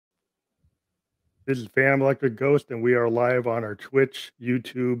This is Phantom Electric Ghost, and we are live on our Twitch,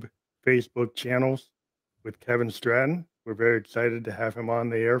 YouTube, Facebook channels with Kevin Stratton. We're very excited to have him on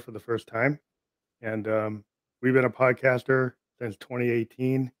the air for the first time. And we've been a podcaster since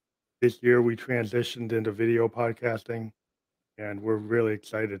 2018. This year, we transitioned into video podcasting, and we're really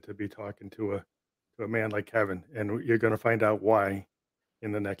excited to be talking to a man like Kevin. And you're going to find out why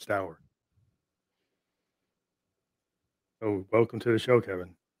in the next hour. So, welcome to the show,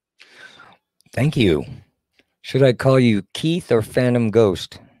 Kevin. Thank you. Should I call you Keith or Phantom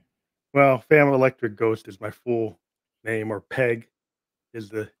Ghost? Well, Phantom Electric Ghost is my full name, or PEG is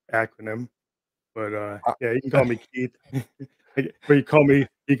the acronym. But yeah, you can call me Keith. Or you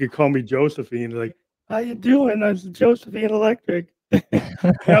could call me Josephine. Like, how you doing? I'm Josephine Electric. I'm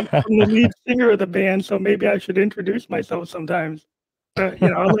the lead singer of the band, so maybe I should introduce myself sometimes.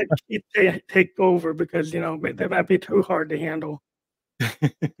 I'll let Keith take over because that might be too hard to handle.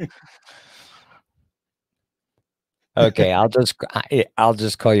 Okay, I'll just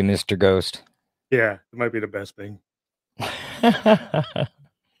call you Mr. Ghost. Yeah, it might be the best thing.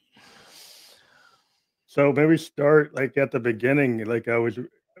 So maybe start like at the beginning. Like I was,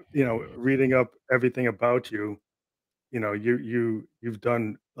 reading up everything about you. You've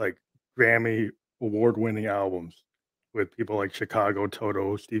done like Grammy award-winning albums with people like Chicago,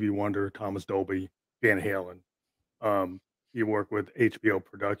 Toto, Stevie Wonder, Thomas Dolby, Van Halen. You work with HBO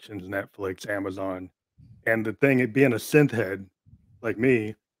Productions, Netflix, Amazon, and the thing, it being a synth head like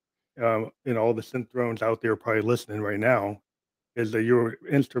me, all the synth drones out there probably listening right now, is that you're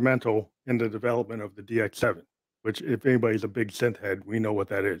instrumental in the development of the DX7, which if anybody's a big synth head, we know what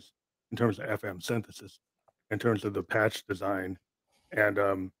that is in terms of FM synthesis, in terms of the patch design,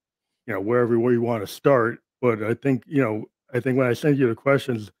 and wherever you want to start. But I think when I send you the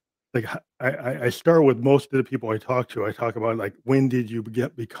questions, like I start with most of the people I talk to. I talk about like, when did you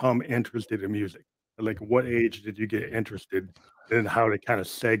become interested in music? Like, what age did you get interested, and how to kind of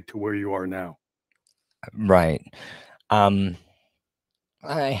seg to where you are now? Right. I've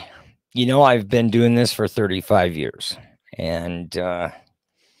been doing this for 35 years, and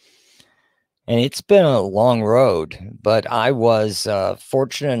it's been a long road, but I was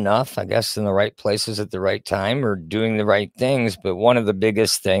fortunate enough, I guess, in the right places at the right time or doing the right things. But one of the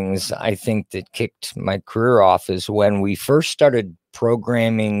biggest things I think that kicked my career off is when we first started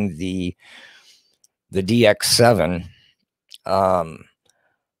programming the DX7.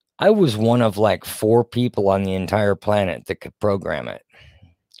 I was one of like 4 people on the entire planet that could program it.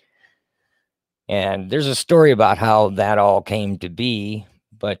 And there's a story about how that all came to be.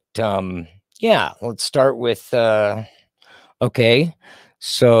 But yeah, let's start with, okay,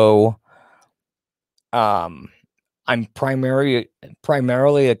 so I'm primarily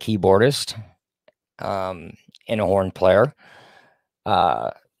a keyboardist and a horn player.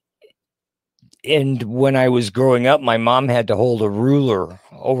 And when I was growing up, my mom had to hold a ruler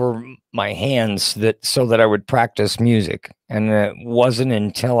over my hands so that I would practice music. And it wasn't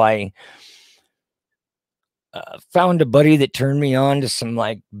until I found a buddy that turned me on to some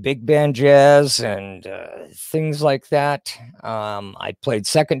like big band jazz and things like that. I played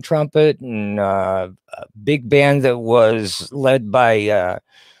second trumpet in a big band that was led by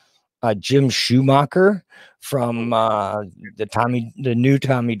Jim Schumacher from the new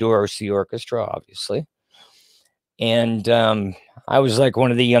Tommy Dorsey Orchestra, obviously. And I was like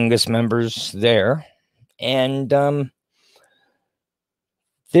one of the youngest members there. And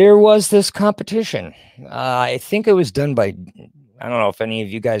there was this competition. I think it was done by, I don't know if any of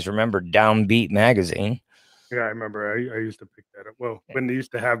you guys remember Downbeat magazine. Yeah, I remember. I used to pick that up. Well, when they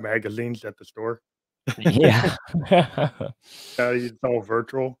used to have magazines at the store. Yeah. It's all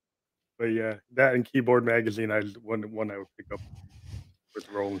virtual. But yeah, that and Keyboard Magazine, one I would pick up with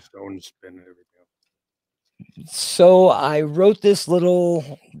Rolling Stone spin and everything else. So I wrote this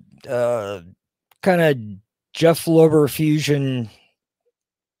little kind of Jeff Lorber fusion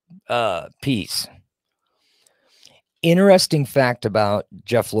piece. Interesting fact about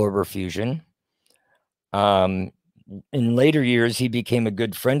Jeff Lorber fusion. In later years, he became a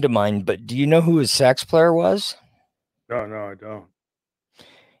good friend of mine. But do you know who his sax player was? No, I don't.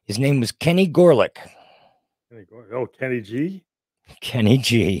 His name was Kenny Gorlick. Oh, Kenny G? Kenny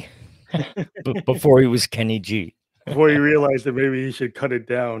G. Before he was Kenny G. Before you realized that maybe he should cut it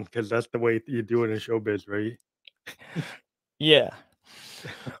down, because that's the way you do it in showbiz, right? Yeah.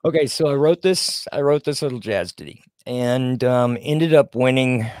 Okay, so I wrote this little jazz ditty and ended up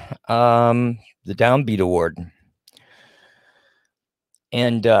winning the Downbeat Award.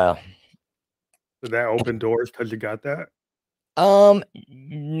 And did that open doors because you got that?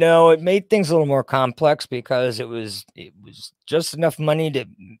 No, it made things a little more complex because it was just enough money that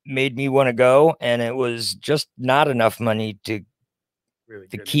made me want to go, and it was just not enough money to Really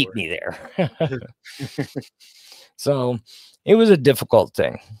to getting keep work. me there. So it was a difficult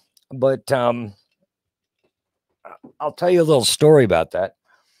thing. But I'll tell you a little story about that.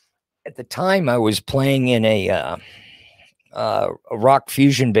 At the time, I was playing in a rock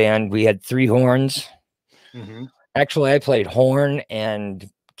fusion band. We had three horns. Hmm. Actually, I played horn and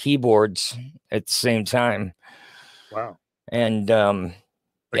keyboards at the same time. Wow. And Like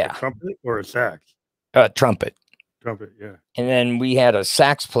a yeah, trumpet or a sax? trumpet. Trumpet, yeah. And then we had a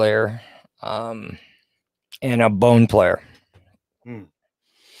sax player um, and a bone player. Mm.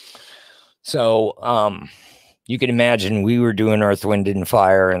 So you can imagine we were doing Earth, Wind, and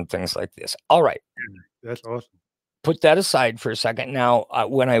Fire and things like this. All right. That's awesome. Put that aside for a second. Now,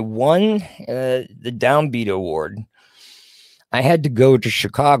 when I won the Downbeat Award, I had to go to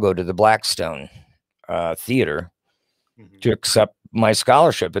Chicago to the Blackstone Theater Hmm. to accept my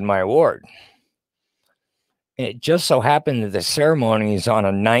scholarship and my award. And it just so happened that the ceremony is on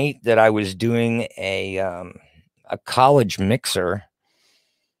a night that I was doing a college mixer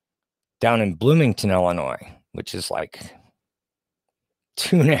down in Bloomington, Illinois, which is like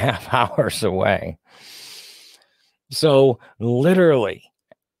 2.5 hours away. So literally,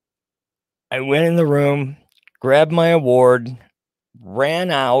 I went in the room, grabbed my award,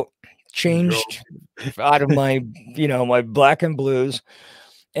 ran out, And drove. changed out of my, my black and blues,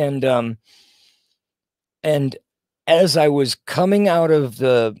 and and as I was coming out of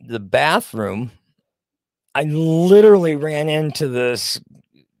the bathroom, I literally ran into this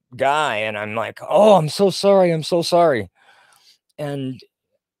guy, and I'm like, "Oh, I'm so sorry. I'm so sorry." And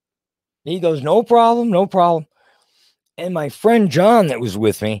he goes, "No problem, no problem." And my friend John that was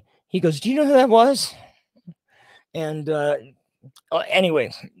with me, he goes, "Do you know who that was?" And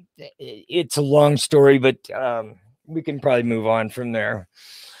anyway, it's a long story, but we can probably move on from there.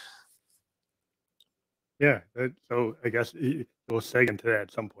 Yeah. So I guess we'll seg into that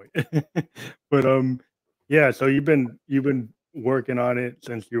at some point. But yeah. So you've been working on it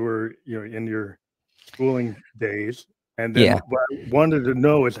since you were in your schooling days, and then Yeah. what I wanted to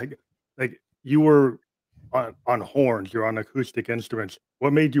know is like you were on horns, you're on acoustic instruments.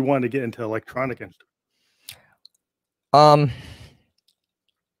 What made you want to get into electronic instruments? Um.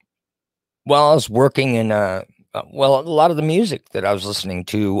 Well, I was working in well, a lot of the music that I was listening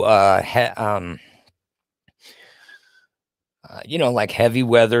to, like Heavy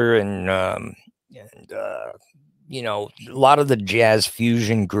Weather and a lot of the jazz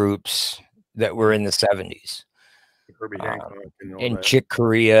fusion groups that were Mm. in the 70s, Herbie um, Hancock and all in that. Chick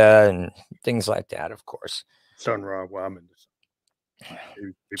Corea and things like that, of course. Sun Ra. Well, I'm into they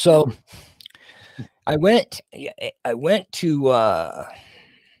pretty So good. I went to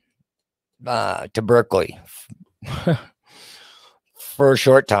Berkeley for a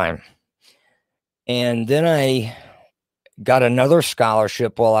short time, and then I got another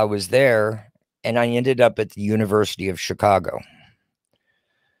scholarship while I was there, and I ended up at the University of Chicago.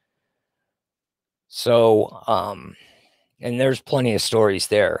 So, and there's plenty of stories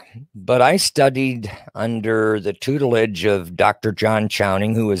there. But I studied under the tutelage of Dr. John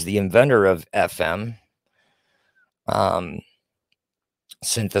Chowning, who was the inventor of FM um,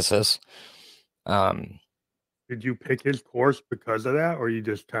 synthesis. Um, Did you pick his course because of that, or you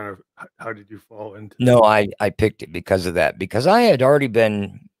just kind of how did you fall into that? no, I picked it because of that, because I had already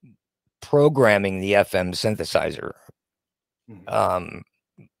been programming the FM synthesizer. Mhm. Um,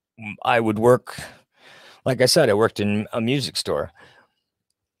 I would work, like I said, I worked in a music store.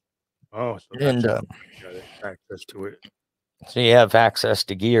 Oh, so that's And how you got access to it. so you have access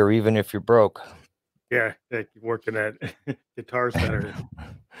to gear even if you're broke. Yeah, like working at Guitar Center,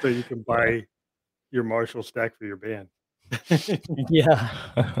 so you can Yeah. buy your Marshall stack for your band. Yeah.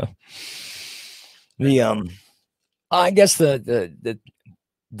 That's the awesome. I guess the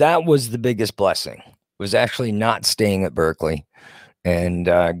that was the biggest blessing, was actually not staying at Berkeley and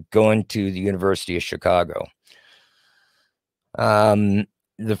going to the University of Chicago. Um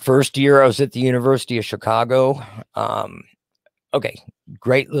the first year I was at the University of Chicago, um okay,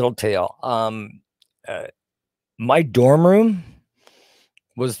 great little tale. Uh, my dorm room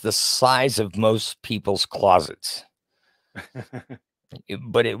was the size of most people's closets.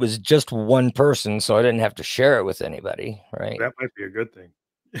 But it was just one person, so I didn't have to share it with anybody, right? That might be a good thing.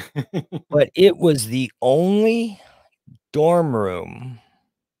 But it was the only dorm room.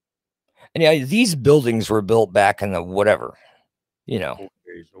 And yeah, these buildings were built back in the whatever, you know,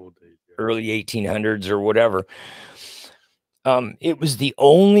 Old days, yeah. early 1800s or whatever. It was the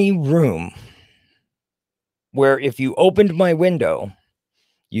only room where if you opened my window,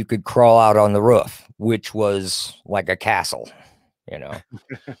 you could crawl out on the roof, which was like a castle, you know.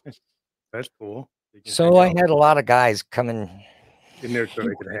 That's cool. You can So hang I out had a lot of guys coming. in there so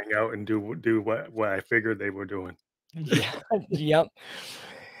they could hang out and do what I figured they were doing. Yeah, yep.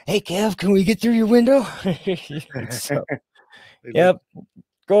 Hey, Kev, can we get through your window? So, They look yep,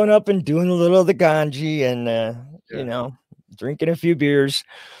 going up and doing a little of the ganji and, yeah. drinking a few beers.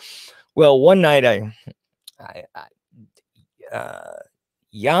 Well, one night uh,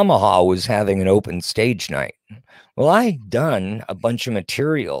 Yamaha was having an open stage night. Well, I'd done a bunch of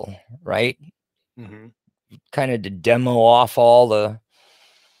material, right? Mhm. Kind of to demo off all the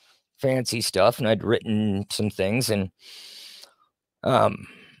fancy stuff, and I'd written some things, and um,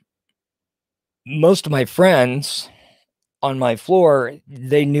 most of my friends on my floor,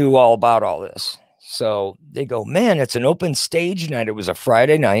 they knew all about all this. So they go, man, it's an open stage night. It was a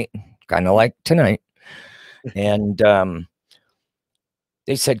Friday night, kind of like tonight. And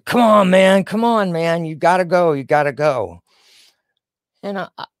they said, come on, man, you gotta go, you gotta go. And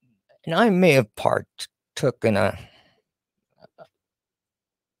I may have partook in a,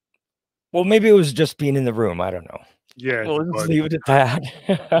 well, maybe it was just being in the room. I don't know. Yeah, Well, the let's bug, leave it at that.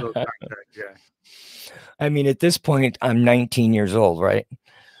 little contact, yeah. I mean, at this point, I'm 19 years old, right?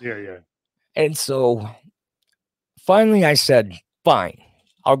 Yeah, yeah. And so finally I said, fine,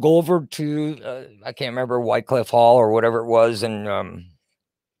 I'll go over to, I can't remember, Wycliffe Hall or whatever it was. And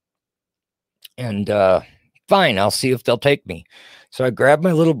fine, I'll see if they'll take me. So I grabbed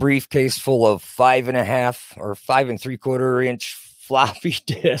my little briefcase full of 5.5 or 5 3/4 inch floppy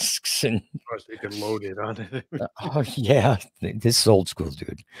disks. And Of course, they can load it on it. oh, yeah, this is old school,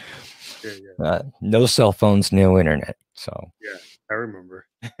 dude. Yeah, yeah. No cell phones, no internet. So, Yeah, I remember.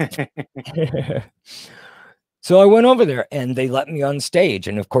 so I went over there and they let me on stage.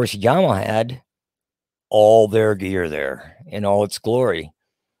 And of course, Yamaha had all their gear there in all its glory.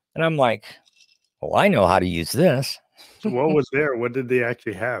 And I'm like, well, I know how to use this. So what was there? What did they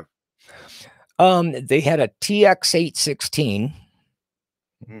actually have? They had a TX816,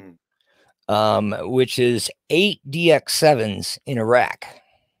 Mm, which is 8 DX7s in a rack.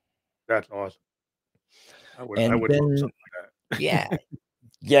 that's awesome. I would And love then, something like yeah,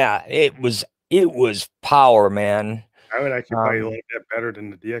 yeah, it was power, man. that. I would actually probably like that better than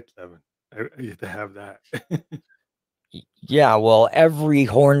the DX7. I get to have that. Yeah, well, every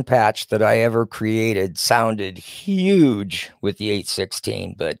horn patch that I ever created sounded huge with the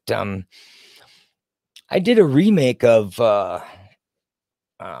 816, but I did a remake of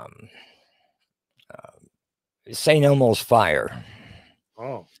um, St. Elmo's Fire,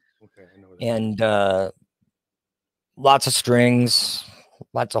 Oh, okay, I know that. and lots of strings,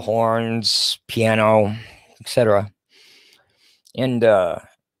 lots of horns, piano, etc. And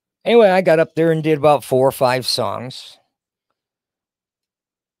anyway, I got up there and did about 4 or 5 songs,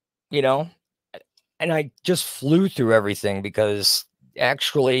 you know, and I just flew through everything because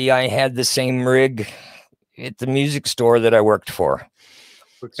actually I had the same rig at the music store that I worked for.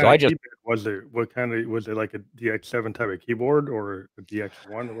 What So kind I of just keyboard was it? What kind of was it, like a DX7 type of keyboard or a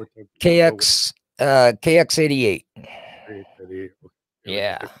DX1 or what type what was KX88. it? Okay, it was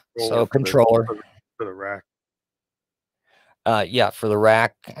Yeah. just a So controller controller. for the rack. Yeah, for the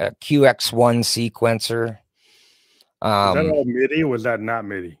rack, QX1 sequencer. Was that all MIDI or was that not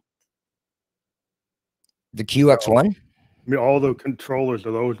MIDI? The QX1? I mean, all the controllers,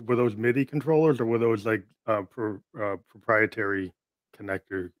 were those MIDI controllers or were those like proprietary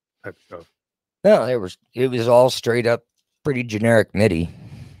connector type stuff? No, it was all straight up pretty generic MIDI.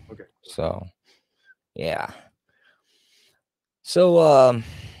 Okay. So yeah. So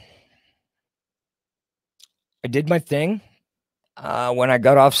I did my thing. When I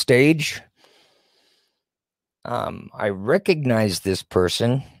got off stage, I recognized this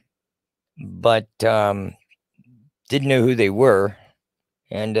person, but didn't know who they were.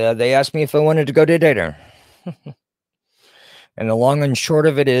 And they asked me if I wanted to go to dinner. And the long and short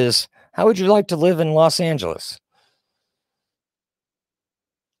of it is, how would you like to live in Los Angeles?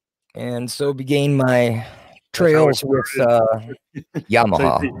 And so began my That's how it trails with started.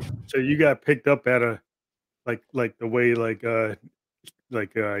 Yamaha. So you got picked up at a like the way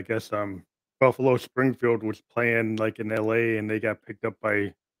I guess Buffalo Springfield was playing like in LA and they got picked up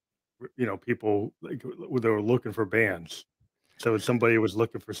by people like they were looking for bands. So somebody was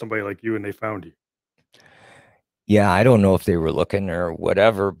looking for somebody like you and they found you. Yeah, I don't know if they were looking or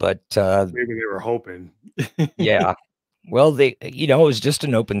whatever, but Maybe they were hoping. yeah. Well, it was just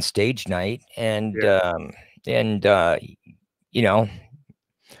an open stage night, and Yeah. and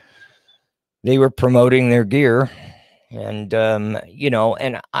they were promoting their gear, and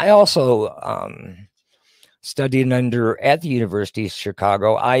and I also studied under at the University of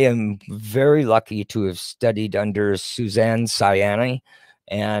Chicago. I am very lucky to have studied under Suzanne Ciani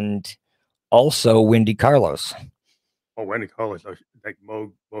and also Wendy Carlos. Oh, Wendy Carlos, like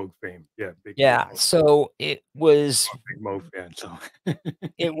Moog fame. Yeah, big Yeah, Moog. so it was Big Moog fan. So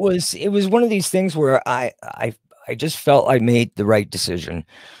it was one of these things where I just felt I made the right decision.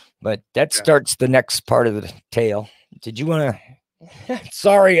 But that yeah. starts the next part of the tale. Did you want to?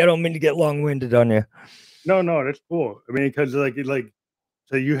 Sorry, I don't mean to get long-winded on you. No, that's cool. I mean, because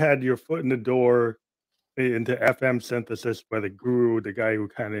so you had your foot in the door into FM synthesis by the guru, the guy who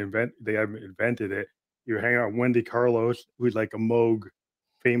kind of invented it. You're hanging out with Wendy Carlos, who's like a Moog,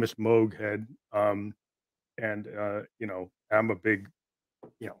 famous Moog head. And you know, I'm a big,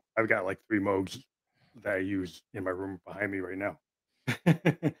 you know, I've got like 3 Moogs that I use in my room behind me right now.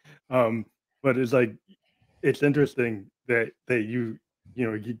 um, but it's interesting that you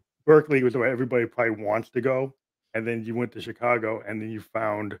know, Berkeley was where everybody probably wants to go, and then you went to Chicago, and then you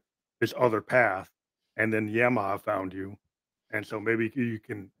found this other path, and then Yamaha found you, and so maybe you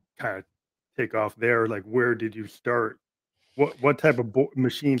can kind of take off there. Like, where did you start? What type of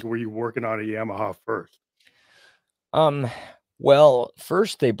machines were you working on at Yamaha first? Um, well,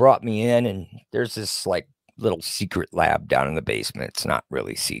 first they brought me in, and there's this like little secret lab down in the basement. It's not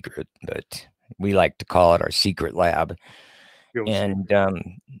really secret, but we like to call it our secret lab. And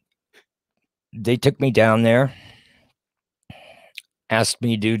they took me down there, asked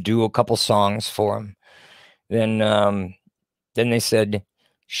me to do a couple songs for them. Then they said,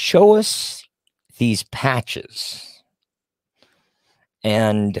 "Show us these patches."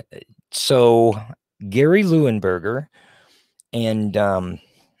 And so Gary Leuenberger and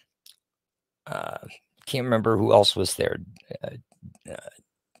can't remember who else was there.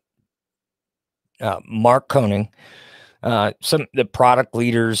 Mark Koning, some the product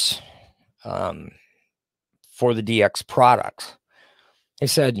leaders for the DX products. They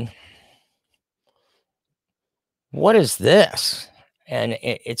said, "What is this?" And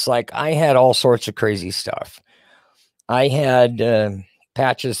it's like I had all sorts of crazy stuff. I had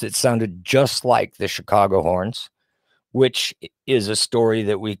patches that sounded just like the Chicago horns, which is a story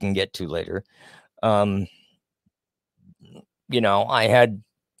that we can get to later. You know, I had,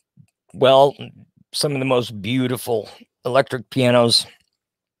 well, some of the most beautiful electric pianos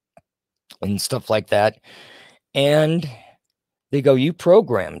and stuff like that. And they go, "You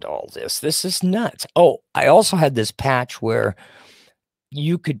programmed all this. This is nuts." Oh, I also had this patch where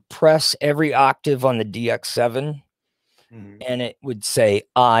you could press every octave on the DX7 and it would say,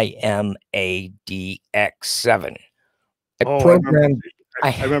 "I am a DX7. Oh,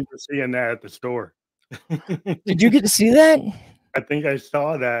 I remember seeing that at the store. Did you get to see that? I think I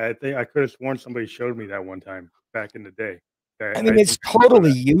saw that. I think I could have sworn somebody showed me that one time back in the day. I mean, it's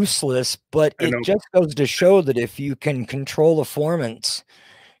totally useless, but it just goes to show that if you can control the performance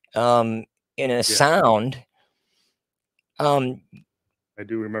in a sound. I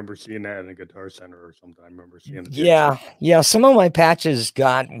do remember seeing that in a Guitar Center or something. I remember seeing it. Yeah. Some of my patches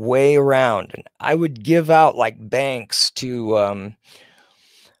got way around, and I would give out like banks to.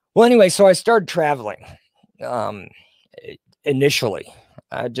 Well, anyway, so I started traveling. Initially,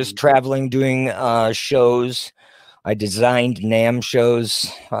 just traveling, doing shows. I designed NAMM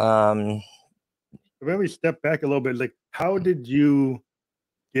shows. Let me step back a little bit. Like, how did you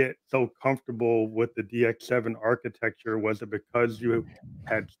get so comfortable with the DX7 architecture? Was it because you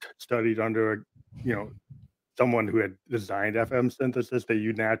had studied under, you know, someone who had designed FM synthesis that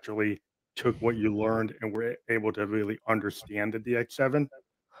you naturally took what you learned and were able to really understand the DX7?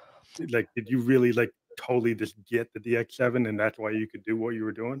 Like, did you really like totally just get the DX7 and that's why you could do what you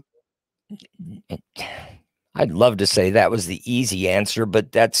were doing? I'd love to say that was the easy answer,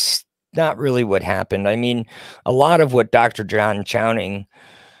 but that's not really what happened. I mean, a lot of what Dr. John Chowning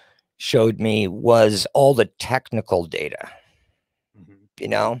showed me was all the technical data. You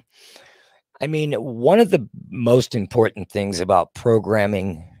know, I mean, one of the most important things about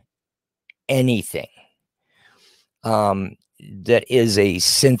programming anything that is a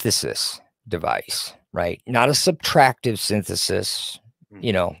synthesis device, right? Not a subtractive synthesis,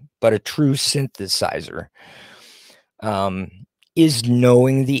 you know, but a true synthesizer, is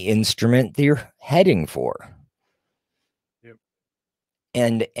knowing the instrument that you're heading for.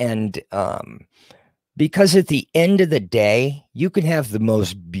 And because at the end of the day, you can have the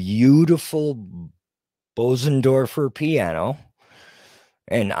most beautiful Bosendorfer piano,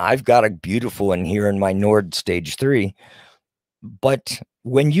 and I've got a beautiful one here in my Nord Stage 3. But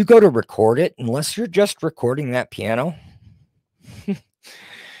when you go to record it, unless you're just recording that piano,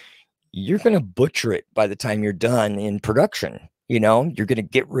 you're going to butcher it by the time you're done in production. You know, you're going to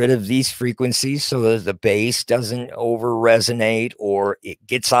get rid of these frequencies so that the bass doesn't over resonate or it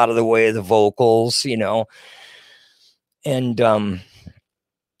gets out of the way of the vocals, you know. And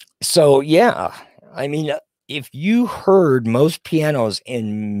so, yeah, I mean, if you heard most pianos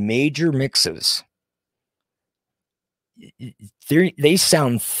in major mixes, they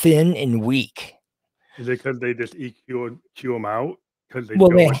sound thin and weak. Is it because they just EQ them out? Because they Well,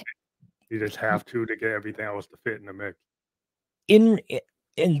 feel like they just have to get everything else to fit in the mix? in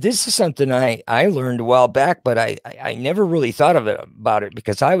and this is something I learned a while back, but I never really thought of it about it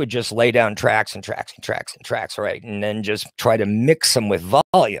because I would just lay down tracks and tracks and tracks and tracks, right, and then just try to mix them with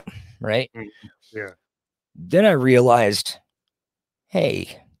volume, right? Yeah. Then I realized,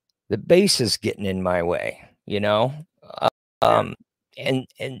 hey, the bass is getting in my way, you know. Um, and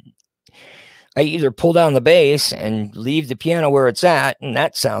I either pull down the bass and leave the piano where it's at, and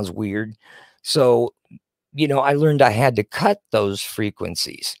that sounds weird. So, you know, I learned I had to cut those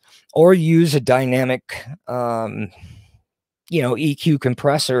frequencies or use a dynamic, you know, EQ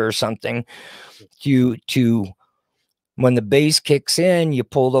compressor or something to when the bass kicks in, you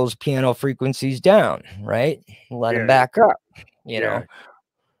pull those piano frequencies down, right? Let them back up, you know.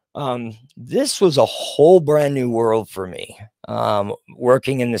 This was a whole brand new world for me.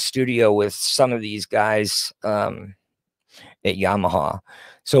 Working in the studio with some of these guys at Yamaha.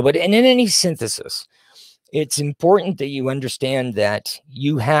 So, but in any synthesis, it's important that you understand that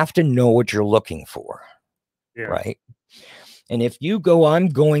you have to know what you're looking for, right? And if you go, I'm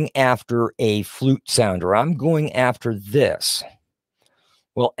going after a flute sound, or I'm going after this,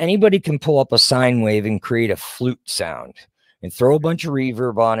 well, anybody can pull up a sine wave and create a flute sound and throw a bunch of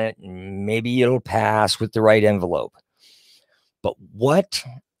reverb on it, and maybe it'll pass with the right envelope. But what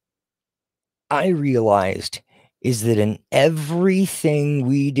I realized is that in everything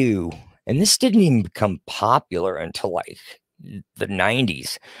we do, and this didn't even become popular until like the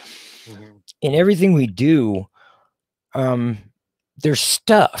 90s, in everything we do, there's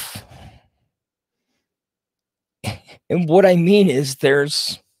stuff. And what I mean is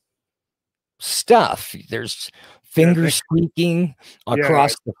there's stuff. There's fingers squeaking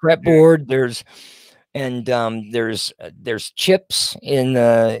across the fretboard. There's chips in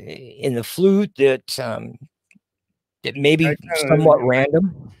the flute that that may be somewhat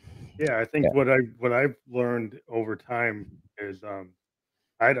random. Yeah, I think what I've learned over time is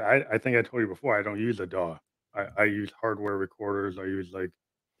I think I told you before, I don't use a DAW. I use hardware recorders. I use like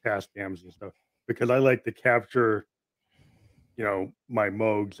Tascams and stuff because I like to capture, you know, my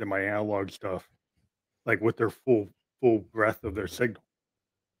Moogs and my analog stuff like with their full breadth of their signal.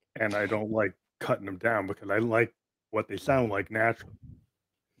 And I don't like cutting them down because I like what they sound like naturally.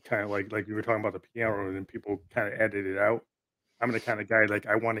 Kind of like you were talking about the piano and then people kind of edit it out. I'm the kind of guy like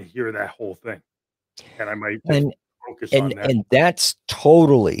I want to hear that whole thing. And I might just focus on that. And that's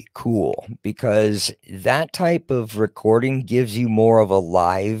totally cool because that type of recording gives you more of a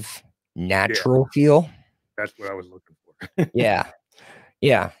live, natural feel. That's what I was looking for. Yeah.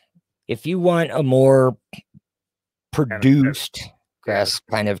 If you want a more produced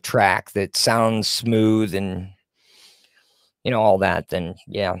kind of track that sounds smooth and you know all that, then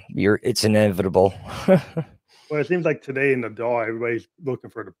yeah, it's inevitable. Well, it seems like today in the DAW, everybody's looking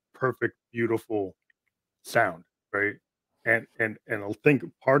for the perfect, beautiful sound, right? And I think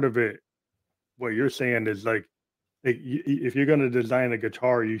part of it, what you're saying is like if you're going to design a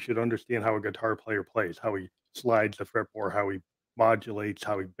guitar, you should understand how a guitar player plays, how he slides the fretboard, how he modulates,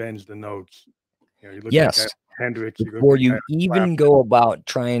 how he bends the notes. You know, you look at Hendrix before you even go about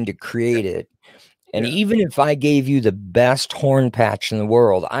trying to create it. And even if I gave you the best horn patch in the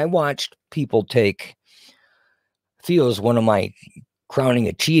world, I watched people take. Feels one of my crowning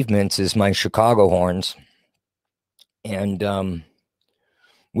achievements is my Chicago horns, and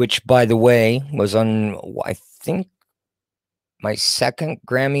which, by the way, was on I think my second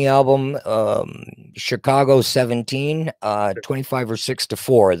Grammy album, Chicago 17, 25 or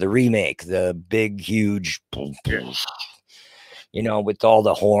 6-4, the remake, the big, huge, you know, with all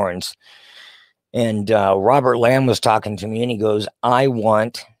the horns. And Robert Lamb was talking to me and he goes, I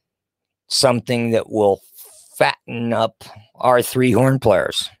want something that will fatten up our 3 horn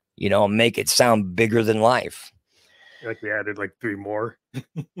players, you know, make it sound bigger than life. Like we added like 3 more.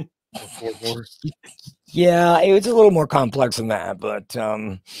 4 more. Yeah, it was a little more complex than that, but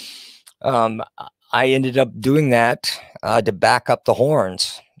I ended up doing that to back up the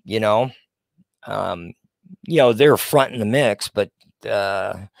horns, you know. They're front in the mix, but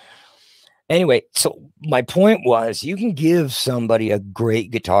anyway, so my point was you can give somebody a great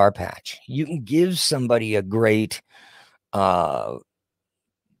guitar patch. You can give somebody a great horn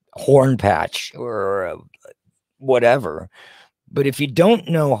patch or whatever. But if you don't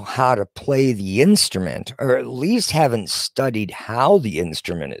know how to play the instrument, or at least haven't studied how the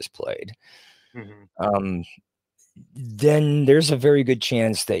instrument is played, Mhm. then there's a very good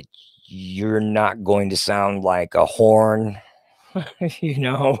chance that you're not going to sound like a horn, you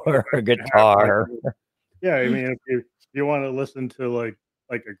know, or a Have, like, guitar. yeah, I mean, if you wanna listen to, like,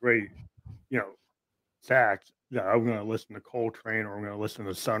 a great, you know, sax, yeah, I'm gonna listen to Coltrane, or I'm gonna listen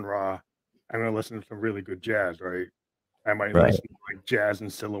to Sun Ra. I'm gonna listen to some really good jazz, right? I might Right. listen to, like, Jazz in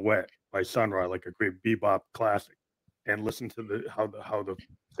Silhouette by Sun Ra, like a great bebop classic, and listen to how the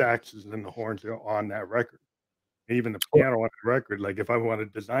saxes and the horns are on that record, and even the Well, piano on the record. Like, if I wanna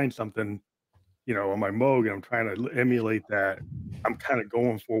design something, on my Moog, and I'm trying to emulate that, I'm kinda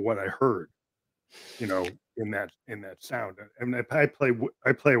going for what I heard, in that sound. And I play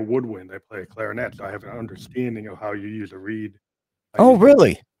a woodwind, I play a clarinet, so I have an understanding of how you use a reed, how you oh, use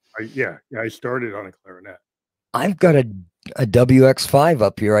really? yeah, I started on a clarinet. I've got a WX5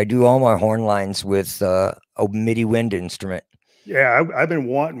 up here. I do all my horn lines with a MIDI wind instrument. Yeah, I've been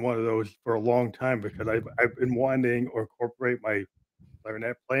wanting one of those for a long time because I've been wanting to incorporate my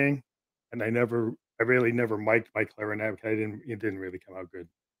clarinet playing, and I really never mic'd my clarinet because it didn't really come out good.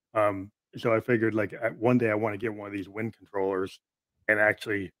 So I figured, like, one day I wanna get one of these wind controllers and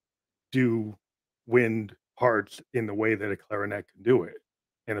actually do wind parts in the way that a clarinet can do it,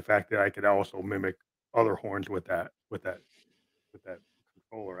 and the fact that I could also mimic other horns with that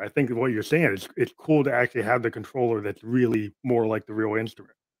controller. I think what you're saying is it's cool to actually have the controller that's really more like the real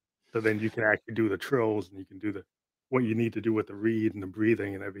instrument. So then you can actually do the trills, and you can do the what you need to do with the reed and the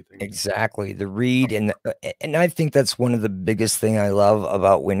breathing and everything. Exactly. The reed and I think that's one of the biggest thing I love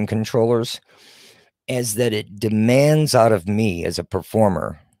about wind controllers is that it demands out of me as a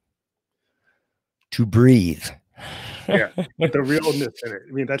performer to breathe. Yeah, but the realness in it.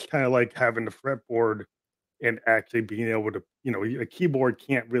 I mean, that's kinda like having the fretboard and actually being able to, a keyboard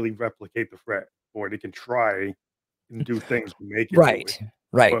can't really replicate the fretboard. It can try and do things to make it do it, Right.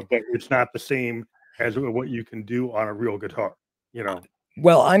 Right. but it's not the same as what you can do on a real guitar, you know?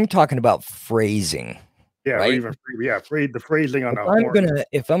 Well, I'm talking about phrasing, Yeah, or right? even the phrasing on a horn.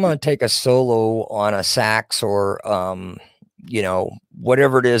 If I'm gonna take a solo on a sax or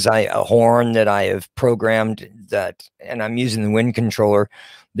whatever it is, a horn that I have programmed that and I'm using the wind controller,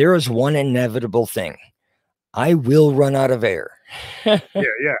 there is one inevitable thing. I will run out of air. Yeah,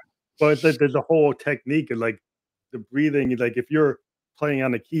 yeah. But there's a whole technique, and, like, the breathing, like, if you're playing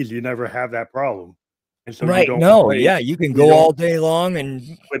on the keys, you never have that problem, and so you Right. don't No, play yeah, you can you go don't all day long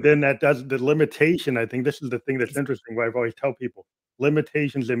and but then that does the limitation. I think this is the thing that's interesting, what I've always tell people,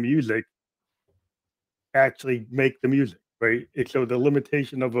 limitations in music actually make the music, right? And so the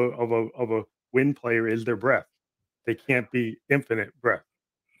limitation of a wind player is their breath. They can't be infinite breath,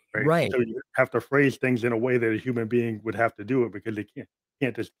 right? right. So you have to phrase things in a way that a human being would have to do it because they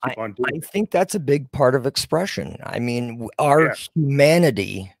can't just I keep on doing I it. think that's a big part of expression. I mean, our Yeah.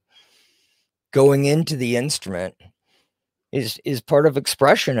 humanity going into the instrument is part of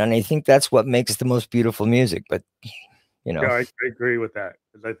expression, and I think that's what makes the most beautiful music. But you Yeah, know, I agree with that,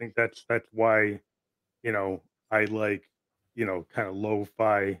 because I think that's why, I like, kinda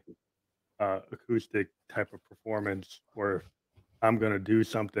lo-fi, acoustic type of performance where I'm gonna do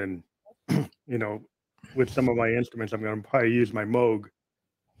something, you know, with some of my instruments. I'm gonna probably use my Moog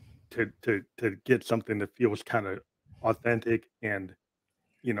to get something that feels kinda authentic, and,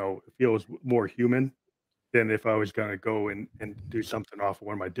 it feels more human than if I was gonna go and do something off of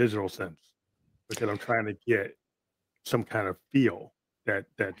one of my digital synths, because I'm trying to get some kind of feel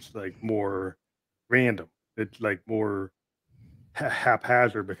that's, like, more random. It's, like, more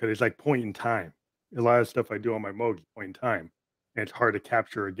haphazard, because it's like point in time. A lot of stuff I do on my Moog is point in time, and it's hard to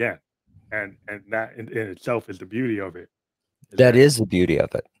capture again. And that in itself is the beauty of it, is that that is the beauty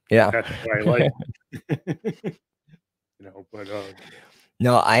of it. Yeah. that's what I like. But,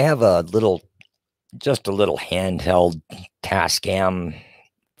 No, I have just a little handheld Tascam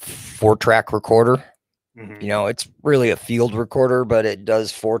 4-track recorder. mhm. It's really a field recorder, but it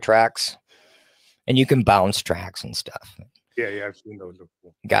does 4 tracks, and you can bounce tracks and stuff. Yeah, yeah, I've seen those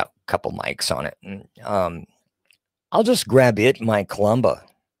before. Got a couple mics on it, and I'll just grab it, my Columba,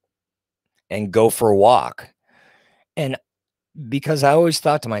 and go for a walk. And because I always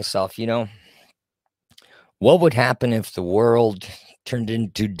thought to myself, what would happen if the world turned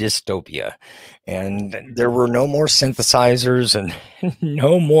into dystopia and there were no more synthesizers and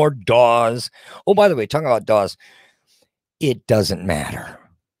no more DAWs? Oh, by the way, talking about DAWs, it doesn't matter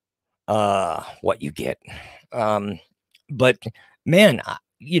what you get. But man,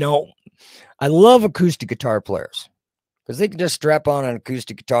 I love acoustic guitar players because they can just strap on an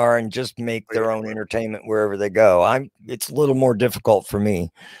acoustic guitar and just make Oh, yeah. their own entertainment wherever they go. It's a little more difficult for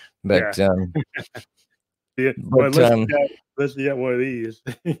me, but Yeah. Yeah. But but let's get one of these.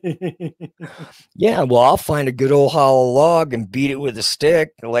 yeah, well, I'll find a good old hollow log and beat it with a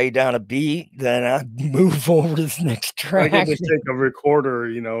stick, lay down a beat, then I move over to the next I get track. to take a recorder,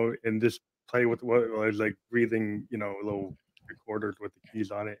 and just play with what like breathing, little recorders with the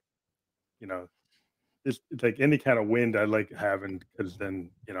keys on it. You know, just it's like any kind of wind I like having because then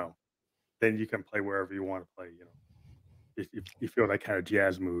you can play wherever you want to play. If you feel that kind of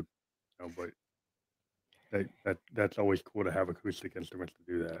jazz mood. But that's always cool to have acoustic instruments to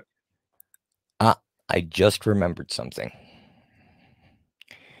do that. I just remembered something.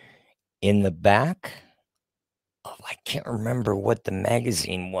 In the back of, I can't remember what the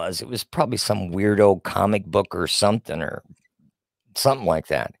magazine was. It was probably some weirdo comic book or something like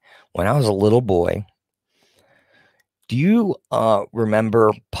that. When I was a little boy, do you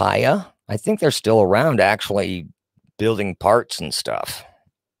remember Paya? I think they're still around actually building parts and stuff.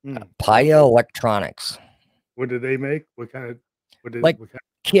 Paya Electronics. What did they make? What kind of like what kind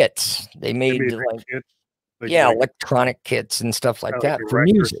kits. They they made made like kits? yeah, Like electronic kits and stuff like kinda like that a for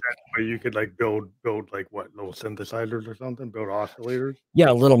record music. set where you could like build like what, little synthesizers or something, build oscillators?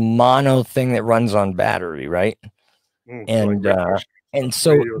 Yeah, a little mono thing that runs on battery, right? So like And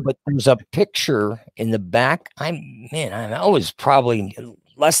so, radio. but there's a picture in the back. I was probably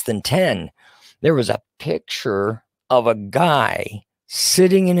less than 10. There was a picture of a guy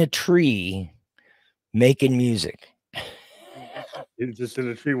sitting in a tree making music. He's just in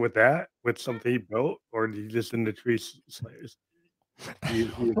the tree with that? With something he built? Or he just in the tree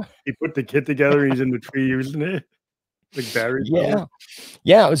he put the kit together and he's in the tree using it? Like battery powered?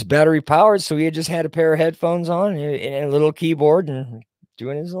 Yeah, it was battery powered. So he had just had a pair of headphones on and a little keyboard and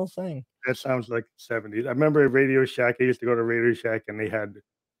doing his little thing. That sounds like '70s. I remember at Radio Shack, I used to go to Radio Shack and they had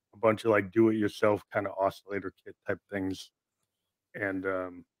a bunch of like do it yourself kind of oscillator kit type things. And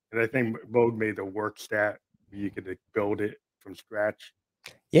I think Moog made the work stat where you could like, build it from scratch.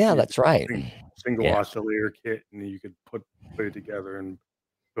 Yeah, You that's right. single Yeah. oscillator kit, and you could put it together and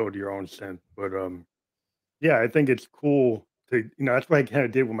build your own synth. But yeah, I think it's cool to that's what I kind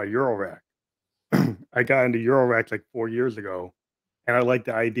of did with my Eurorack. I got into Eurorack like 4 years ago, and I like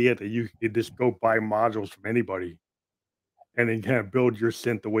the idea that you could just go buy modules from anybody, and then kind of build your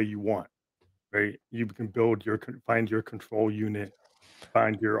synth the way you want. Right? You can find your control unit,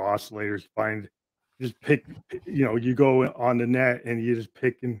 find your oscillators, just pick, you go on the net and you just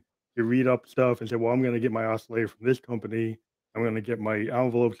pick and you read up stuff and say, well, I'm going to get my oscillator from this company. I'm going to get my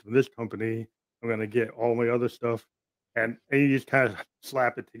envelopes from this company. I'm going to get all my other stuff. And you just kind of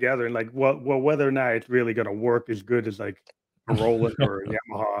slap it together and like, well, whether or not it's really going to work as good as like a Roland or a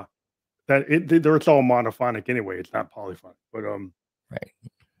Yamaha, it's all monophonic anyway. It's not polyphonic, but, right.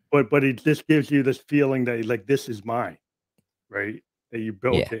 But it just gives you this feeling that like, this is mine, right? That you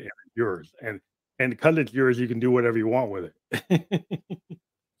built it and it's yours. And because it's yours, you can do whatever you want with it.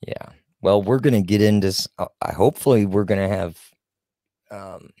 Yeah. Well, we're going to get into, hopefully we're going to have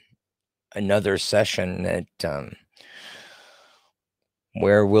another session that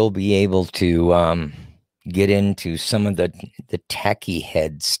where we'll be able to get into some of the techie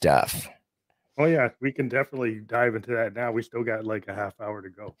head stuff. Oh yeah, we can definitely dive into that now. We still got like a half hour to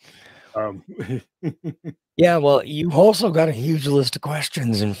go. Yeah, well, you also got a huge list of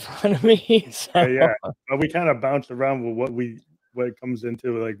questions in front of me. So. Yeah. But we kind of bounced around with what comes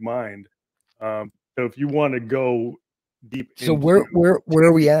into like mind. So if you want to go deep so into where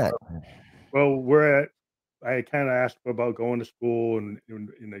are we at? Well, I kind of asked about going to school and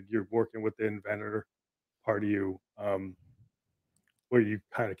like you're working with the inventor part of you, where you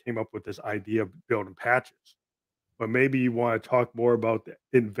kind of came up with this idea of building patches. But maybe you want to talk more about the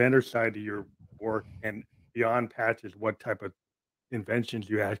inventor side of your work and beyond patches, what type of inventions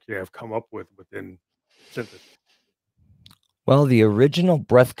you actually have come up with within synthesis. Well, the original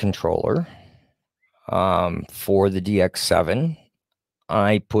breath controller for the DX7,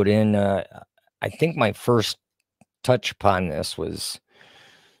 I put in, I think my first touch upon this was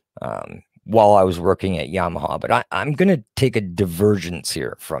while I was working at Yamaha, but I'm going to take a divergence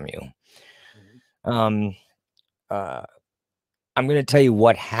here from you. I'm going to tell you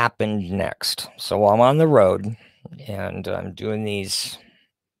what happened next. So I'm on the road and I'm doing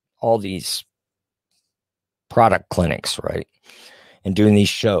all these product clinics, right? And doing these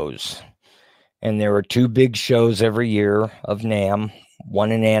shows. And there were 2 big shows every year of NAMM,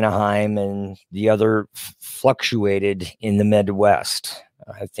 one in Anaheim and the other fluctuated in the Midwest,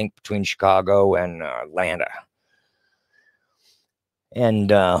 I think between Chicago and Atlanta. And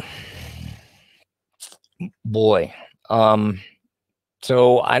boy,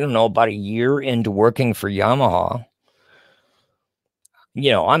 So I don't know, about a year into working for Yamaha,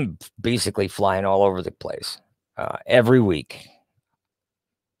 I'm basically flying all over the place every week.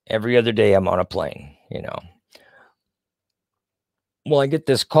 Every other day I'm on a plane, Well, I get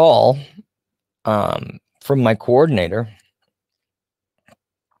this call from my coordinator,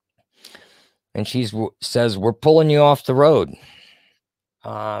 and she says, "We're pulling you off the road.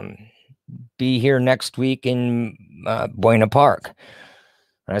 Be here next week in Buena Park."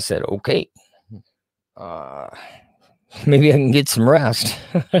 And I said, "Okay. Maybe I can get some rest."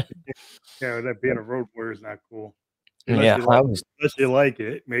 Yeah, that being a road warrior is not cool. Yeah, Unless you like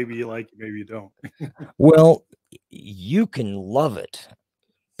it. Maybe you like it, maybe you don't. well, you can love it,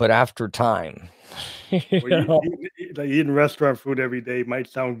 but after time, Well, like eating restaurant food every day might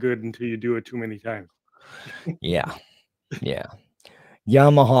sound good until you do it too many times. yeah.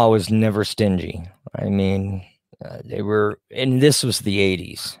 Yamaha was never stingy. I mean, they were, and this was the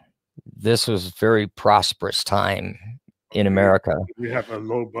 80s. This was a very prosperous time in America. You have a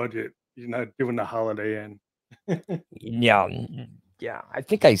low budget. You're not doing the Holiday Inn. Yeah. I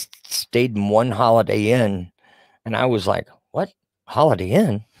think I stayed in one Holiday Inn, and I was like, "What? Holiday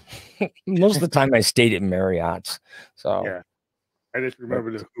Inn?" Most of the time, I stayed at Marriott's. So yeah, I just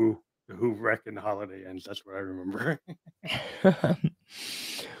remember the Who wrecking Holiday Inns. That's what I remember.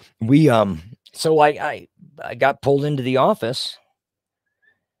 So I got pulled into the office,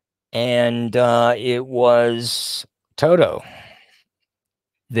 and it was Toto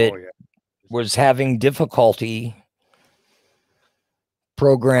that was having difficulty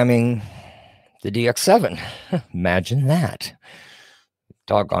programming the DX7. Imagine that.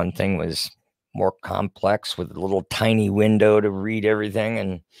 Doggone thing was more complex with a little tiny window to read everything.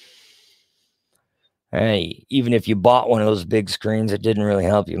 And hey, even if you bought one of those big screens, it didn't really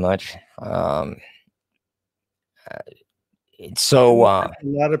help you much. So a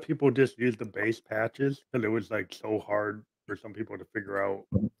lot of people just use the base patches because it was like so hard for some people to figure out.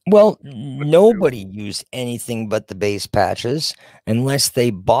 Well, nobody used anything but the base patches unless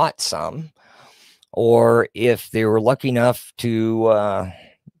they bought some, or if they were lucky enough to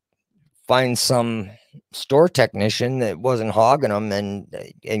find some store technician that wasn't hogging them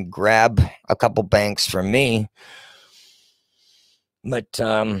and grab a couple banks from me. But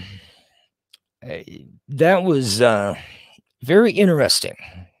that was very interesting.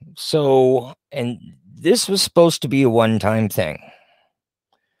 So, and this was supposed to be a one-time thing,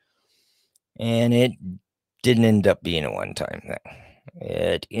 and it didn't end up being a one-time thing.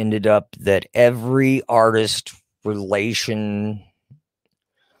 It ended up that every artist relation,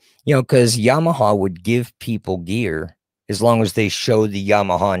 because Yamaha would give people gear as long as they showed the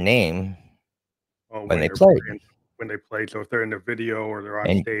Yamaha name when they played. When they played, so if they're in the video or they're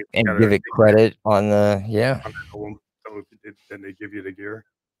on stage, and give it credit on the So if you did, then they give you the gear.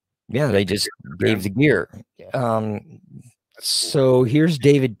 Yeah, they just gave the gear. So here's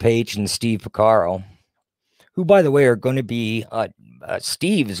David Page and Steve Picaro, who, by the way, are going to be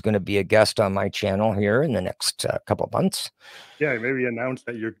Steve is going to be a guest on my channel here in the next couple of months. Yeah, maybe announce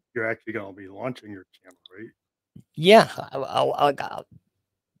that you're actually going to be launching your channel, right? Yeah,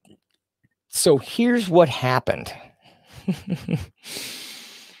 so here's what happened.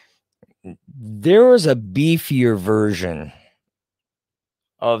 There was a beefier version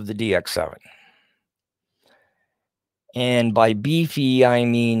of the DX7. And by beefy, I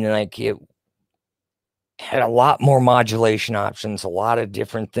mean like it had a lot more modulation options, a lot of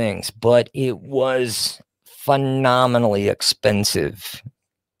different things, but it was phenomenally expensive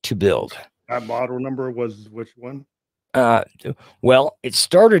to build. That model number was which one? Well, it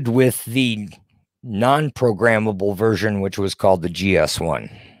started with the non-programmable version, which was called the GS1.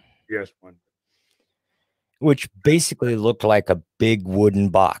 GS1. Which basically looked like a big wooden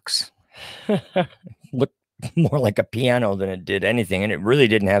box. Looked more like a piano than it did anything, and it really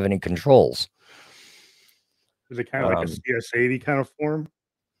didn't have any controls. Is it kind of like a CS80 kind of form?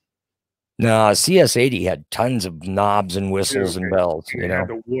 No, CS80 had tons of knobs and whistles and bells. It had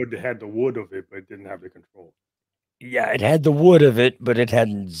the wood of it, but it didn't have the controls. Yeah, it had the wood of it, but it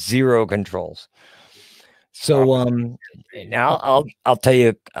had zero controls. So now I'll tell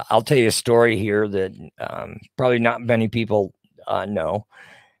you a story here that probably not many people know,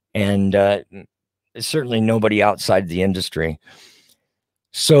 and certainly nobody outside the industry.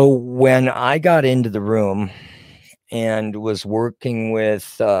 So when I got into the room and was working with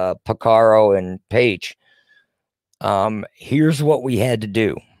Picaro and Page, here's what we had to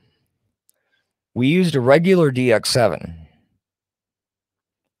do. We used a regular DX7.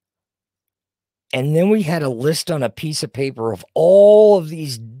 And then we had a list on a piece of paper of all of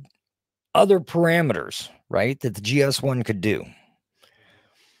these other parameters, right, that the GS1 could do.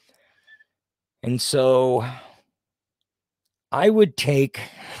 And so I would take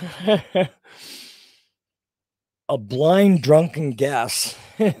a blind drunken guess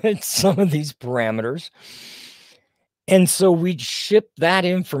at some of these parameters. And so we'd ship that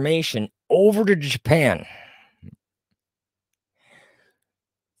information over to Japan.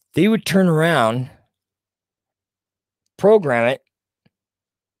 They would turn around, program it,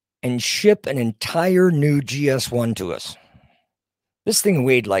 and ship an entire new GS1 to us. This thing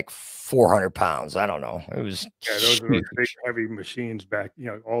weighed like 400 pounds. I don't know. It was those are big, heavy machines back.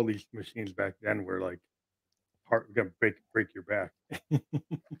 All these machines back then were like hard, gonna break your back.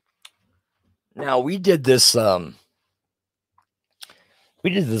 Now we did this.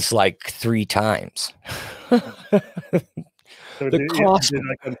 We did this like 3 times. So the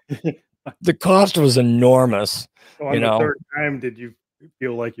cost was enormous. So on the third time, did you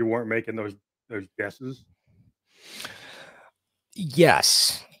feel like you weren't making those guesses?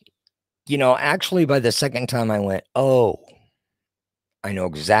 Yes. Actually, by the second time I went, oh, I know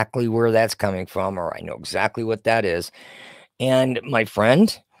exactly where that's coming from, or I know exactly what that is. And my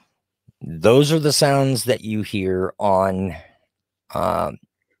friend, those are the sounds that you hear on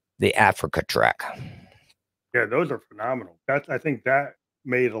the Africa track. Yeah, those are phenomenal. I think that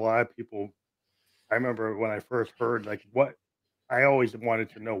made a lot of people. I remember when I first heard what I always wanted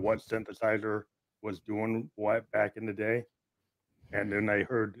to know what synthesizer was doing what back in the day. And then I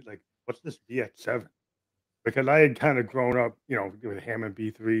heard what's this DX7? Because I had kind of grown up, with Hammond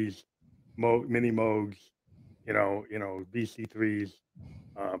B3s, Mini Moogs, VC3s,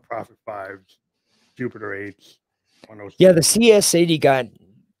 Prophet 5s, Jupiter 8s. Yeah, the CS80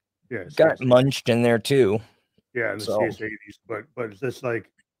 got munched in there too. Yeah, the CS80s, but it's just like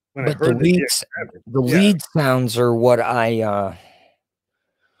when I heard the lead sounds are what I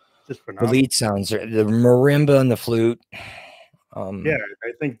just phenomenal. The lead sounds are the marimba and the flute. Yeah,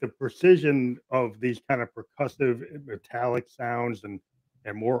 I think the precision of these kind of percussive metallic sounds and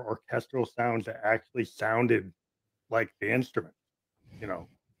more orchestral sounds that actually sounded like the instrument, and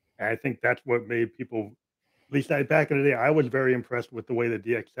I think that's what made people, at least back in the day, I was very impressed with the way the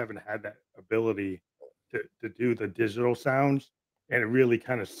DX7 had that ability to do the digital sounds, and it really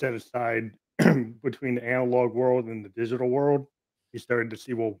kind of set aside between the analog world and the digital world. You started to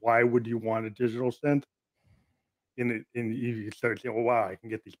see, well, why would you want a digital synth? And you start saying, "Oh wow, I can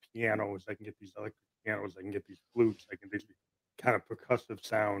get these pianos, I can get these electric pianos, I can get these flutes, I can get these kind of percussive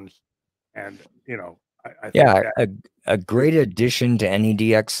sounds," and I think a great addition to any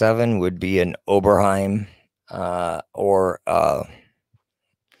DX7 would be an Oberheim or a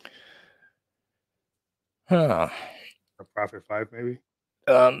Prophet 5, maybe.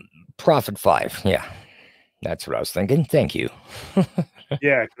 Prophet 5, yeah, that's what I was thinking. Thank you.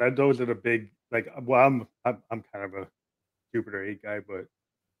 Yeah, those are the big. Well, I'm kind of a Jupiter 8 guy, but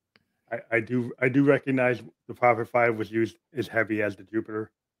I do recognize the Prophet 5 was used as heavy as the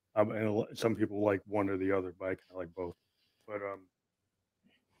Jupiter. And some people like one or the other, but I kind of like both. But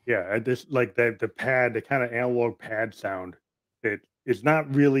yeah, I just like the pad, the kind of analog pad sound. It's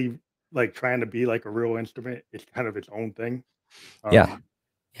not really like trying to be like a real instrument. It's kind of its own thing. Yeah.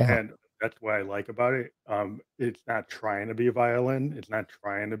 And that's what I like about it. It's not trying to be a violin. It's not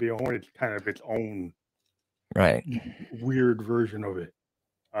trying to be a horn. It's kind of its own weird version of it.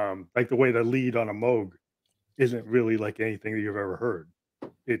 Like the way the lead on a Moog isn't really like anything that you've ever heard.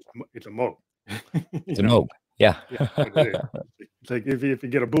 It's a Moog. It's a Moog. Yeah. It's like if you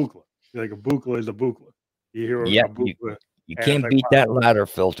get a Buchla, like a Buchla is a Buchla. You hear a Buchla. You can't beat that ladder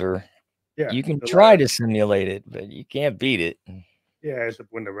filter. Yeah. You can try to simulate it, but you can't beat it. Yeah, it's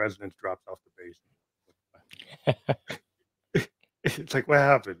when the resonance drops off the bass. It's like, what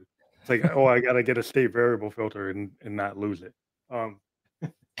happened? It's like, oh, I gotta get a state variable filter and not lose it. But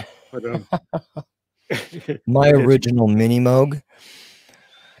my original Mini Moog,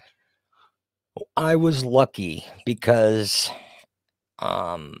 I was lucky because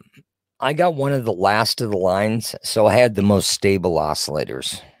I got one of the last of the lines, so I had the most stable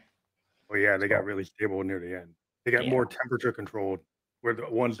oscillators. Oh yeah, they got really stable near the end. They got more temperature controlled, where the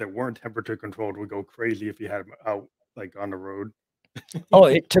ones that weren't temperature controlled would go crazy if you had them out like on the road. Oh,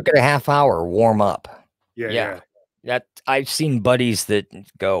 it took it a half hour warm up. Yeah. That I've seen buddies that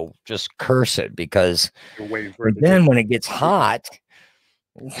go just curse it because you're waiting for it. Then when it gets hot,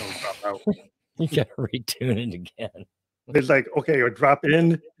 you gotta retune it again. It's like, okay, I dropped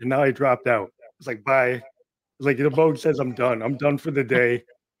in and now I dropped out. It's like, bye. It's like the Moog says, I'm done. I'm done for the day.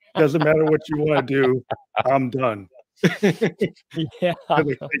 Doesn't matter what you want to do. I'm done. Yeah.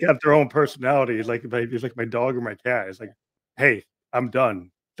 They got their own personality. It's like my dog or my cat. It's like, hey, I'm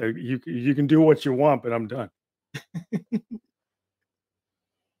done. So you can do what you want, but I'm done.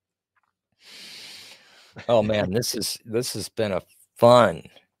 Oh man, this has been a fun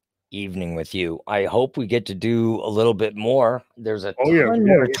evening with you. I hope we get to do a little bit more. There's a Oh ton yeah,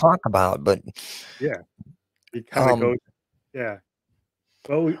 more to talk about, but yeah. It kind of um goes, yeah.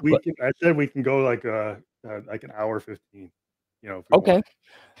 Well, we but can. I said we can go like an hour 15, if we okay, want,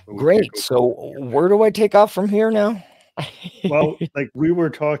 but we can't great. go So beyond that. where do I take off from here now? Well, like we were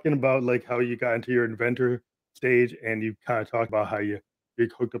talking about, like how you got into your inventor stage, and you kind of talked about how you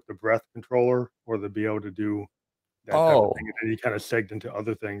hooked up the breath controller or to be able to do that type of Oh, thing, and then you kind of segged into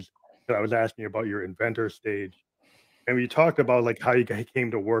other things. But I was asking you about your inventor stage, and we talked about like how you came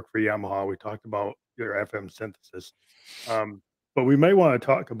to work for Yamaha. We talked about your FM synthesis, um, but we may want to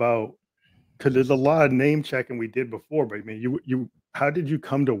talk about, because there's a lot of name checking we did before. But I mean, you how did you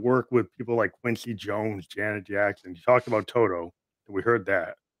come to work with people like Quincy Jones, Janet Jackson? You talked about Toto, and we heard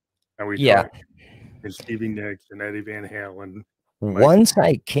that, and we yeah. talked and Stevie Nicks and Eddie Van Halen, Michael. Once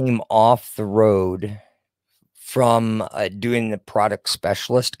I came off the road from doing the product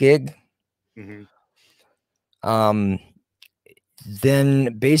specialist gig, Mhm. um,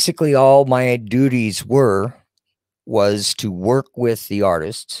 then basically all my duties was to work with the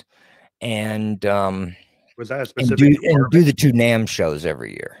artists and Was that a specific do department? the two NAM shows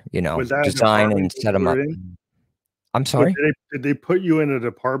every year, Was that a design and department that set you them were up. in? I'm But sorry? did they put you in a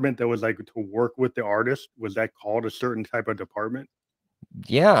department that was, like, to work with the artist? Was that called a certain type of department?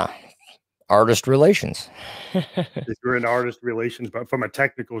 Yeah, artist relations. If you're in artist relations, but from a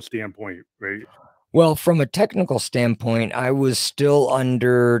technical standpoint, right? Well, from a technical standpoint, I was still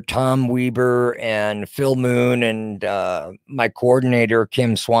under Tom Weber and Phil Moon and my coordinator,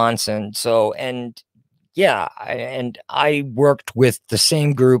 Kim Swanson. So, and yeah, I worked with the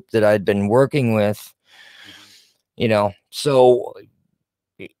same group that I'd been working with, Mhm. so,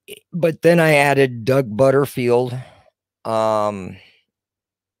 but then I added Doug Butterfield, um,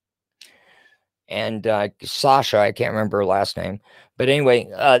 and Sasha, I can't remember her last name, but anyway,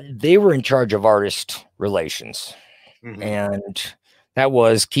 they were in charge of artist relations. Mhm. And that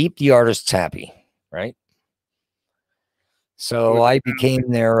was keep the artists happy, right? So So it's I kind of like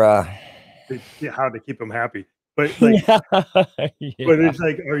became their yeah, how to keep them happy. But, like, yeah, but yeah. it's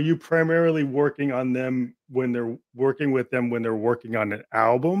like, are you primarily working on them when they're working with them when they're working on an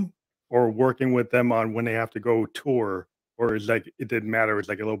album, or working with them on when they have to go tour, or is like it didn't matter, it's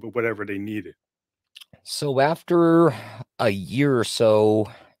like a little bit whatever they needed? So after a year or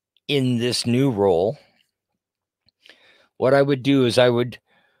so in this new role, what I would do is I would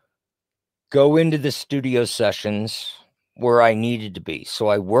go into the studio sessions where I needed to be. So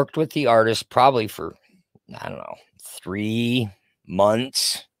I worked with the artist probably for, I don't know, 3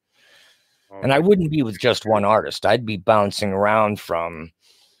 months. And I Okay. wouldn't be with just one artist. I'd be bouncing around from,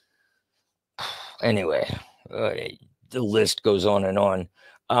 anyway, uh, the list goes on and on.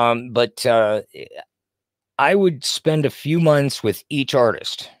 But I would spend a few months with each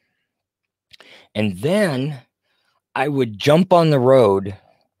artist. And then I would jump on the road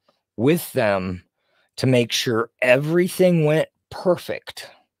with them to make sure everything went perfect.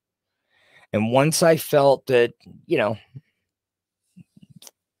 And once I felt that, you know,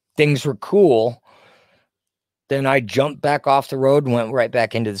 things were cool, then I jumped back off the road and went right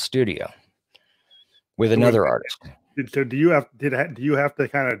back into the studio with So, another artist. do you have do you have to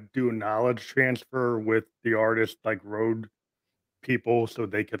kind of do knowledge transfer with the artist, like road people, so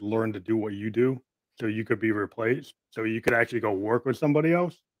they could learn to do what you do, so you could be replaced, so you could actually go work with somebody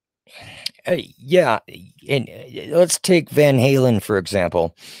else? Yeah, and let's take Van Halen for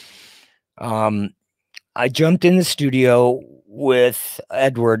example. Um, I jumped in the studio with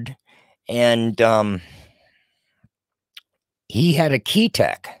Edward, and he had a key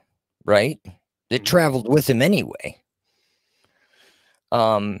tech, right? That Mhm. traveled with him anyway.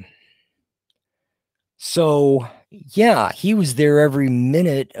 Um, so yeah, he was there every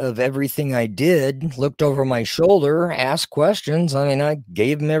minute of everything I did, looked over my shoulder, asked questions. I mean, I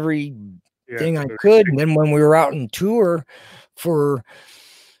gave him everything Yeah, I so could. And then when we were out on tour for,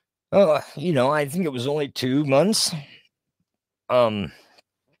 I think it was only 2 months, um,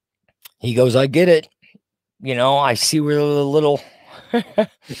 he goes, I get it. I see where the little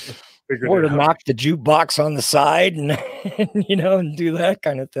figured where it to out. knock the jukebox on the side and, and do that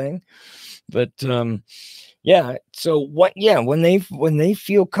kind of thing. But yeah, so when they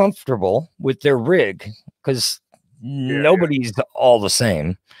feel comfortable with their rig, because Yeah, yeah. nobody's all the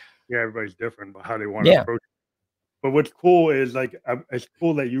same. Yeah, everybody's different about how they wanna Yeah. approach it. But what's cool is, like, it's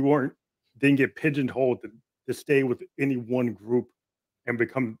cool that you didn't get pigeonholed to stay with any one group and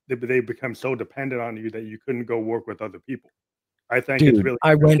they become so dependent on you that you couldn't go work with other people. I think it's Dude, really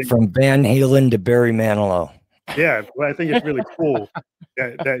I went interesting. from Van Halen to Barry Manilow. Yeah, well, I think it's really cool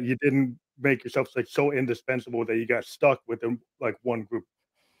that you didn't make yourself like so indispensable that you got stuck with them like one group.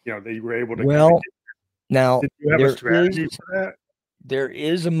 You know, that you were able to kind of Well, now did you have a strategy for that? there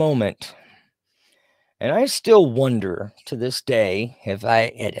is a moment, and I still wonder to this day if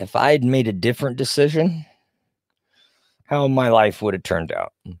I had made a different decision, how my life would have turned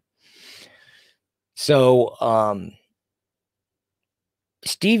out. So,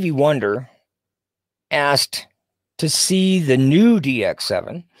 Stevie Wonder asked to see the new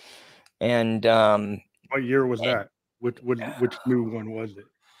DX7, and What year was that? Which new one was it?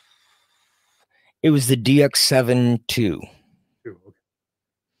 it was the DX7 II, Two,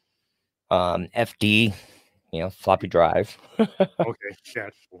 okay. FD, floppy drive. Okay, yeah,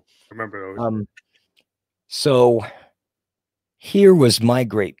 that's cool. I remember those. So here was my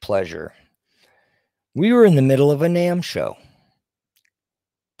great pleasure. We were in the middle of a NAMM show.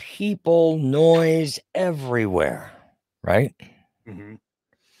 People, noise everywhere, right? Mm-hmm.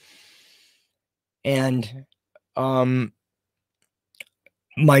 And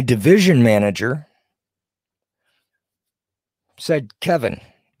my division manager said, Kevin,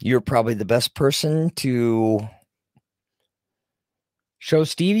 you're probably the best person to show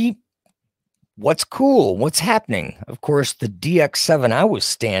Stevie what's cool, what's happening. Of course, the DX7 I was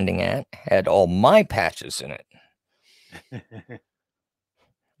standing at had all my patches in it.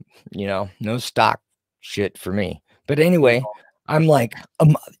 No stock shit for me. But anyway, I'm like,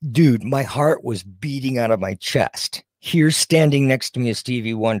 dude, my heart was beating out of my chest. Here, standing next to me is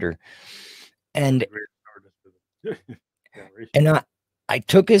Stevie Wonder. And I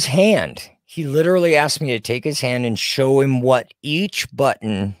took his hand. He literally asked me to take his hand and show him what each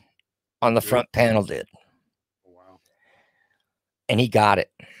button on the front panel did. Wow. And he got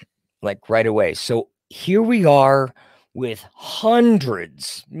it like right away. So here we are with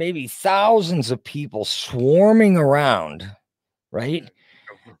hundreds, maybe thousands of people swarming around, right?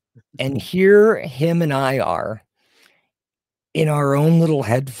 And here him and I are in our own little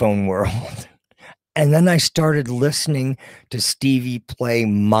headphone world. And then I started listening to Stevie play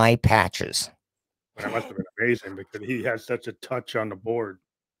my patches. That must have been amazing because he has such a touch on the board.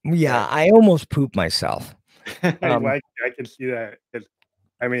 Yeah, I almost pooped myself. I can see that.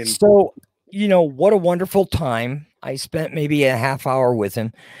 I mean, so, what a wonderful time. I spent maybe a half hour with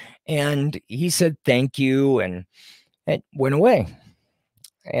him, and he said thank you, and it went away.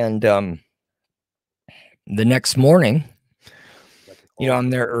 And the next morning, I'm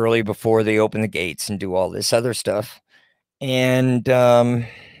there early before they open the gates and do all this other stuff. And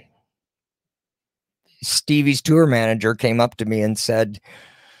Stevie's tour manager came up to me and said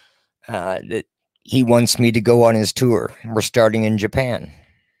that he wants me to go on his tour. We're starting in Japan.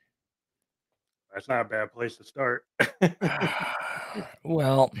 That's not a bad place to start.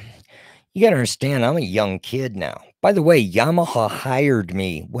 Well, you got to understand, I'm a young kid now. By the way, Yamaha hired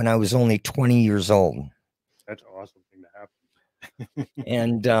me when I was only 20 years old. That's an awesome thing to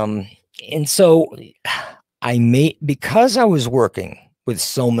happen. And so because I was working with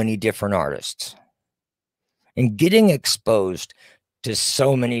so many different artists and getting exposed to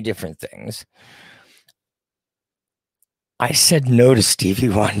so many different things, I said no to Stevie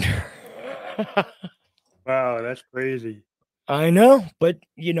Wonder. Wow, that's crazy. I know, but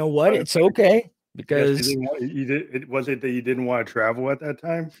you know what? It's okay because was it that you didn't want to travel at that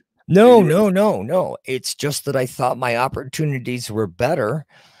time? No. It's just that I thought my opportunities were better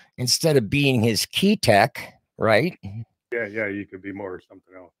instead of being his key tech, right? Yeah, you could be more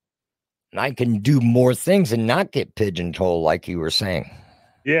something else. And I can do more things and not get pigeonholed, like you were saying.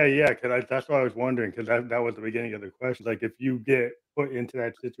 Yeah, because that's what I was wondering, because that was the beginning of the question. Like, if you get put into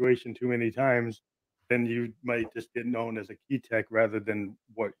that situation too many times, then you might just get known as a key tech rather than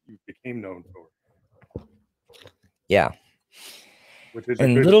what you became known for. Yeah. Which is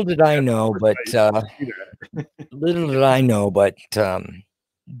and little did I know, but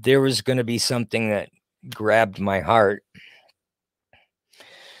there was going to be something that grabbed my heart.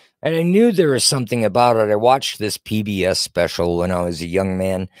 And I knew there was something about it. I watched this PBS special when I was a young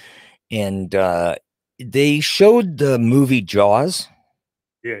man, and they showed the movie Jaws.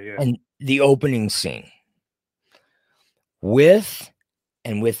 Yeah. And the opening scene with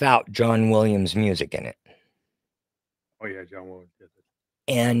and without John Williams music in it. Oh, yeah, John Williams.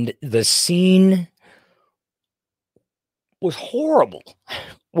 And the scene was horrible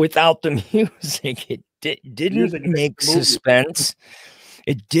without the music. It didn't make suspense.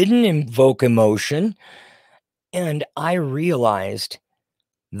 It didn't invoke emotion. And I realized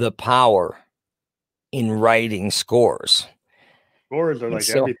the power in writing scores. Scores are like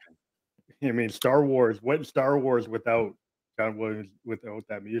everything. I mean, Star Wars. What Star Wars without John Williams without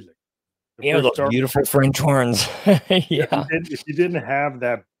that music. The You know, first those Star beautiful French horns. Yeah. if you didn't have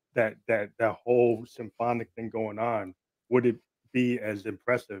that whole symphonic thing going on, would it be as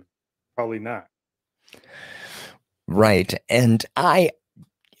impressive? Probably not. Right. And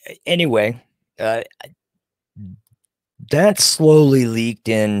anyway, uh, that slowly leaked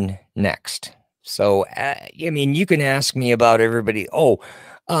in next. So, I mean, you can ask me about everybody. Oh,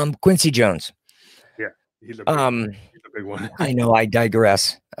 Quincy Jones. Yeah, he's a big one. He's a big one. I know I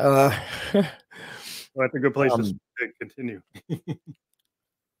digress. Well, that's a good place to Um, continue.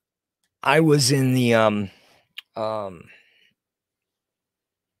 I was in the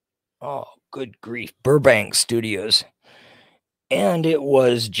oh, good grief, Burbank Studios, and it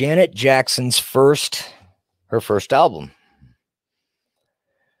was Janet Jackson's her first album,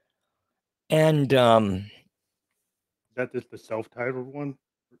 and Is that just the self-titled one?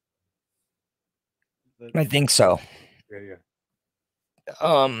 I think so. Yeah.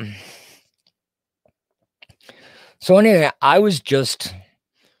 So anyway, I was just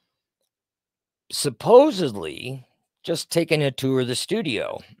supposedly just taking a tour of the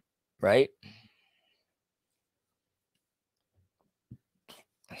studio, right?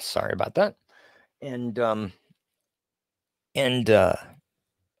 Sorry about that. And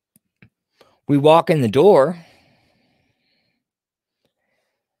we walk in the door,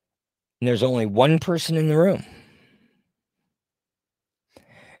 and there's only one person in the room.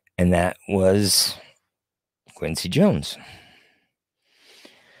 And that was Quincy Jones.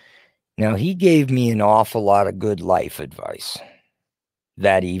 Now, he gave me an awful lot of good life advice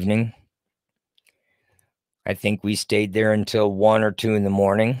that evening. I think we stayed there until 1 or 2 in the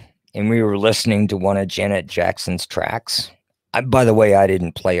morning, and we were listening to one of Janet Jackson's tracks. By the way, I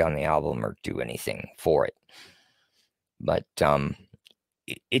didn't play on the album or do anything for it. But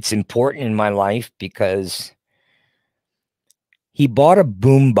it's important in my life because he bought a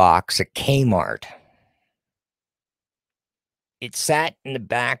boombox at Kmart. It sat in the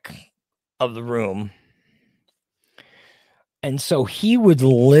back of the room. And so he would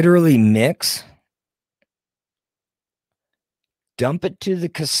literally mix, dump it to the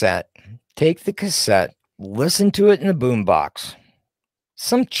cassette, take the cassette, listen to it in the boombox.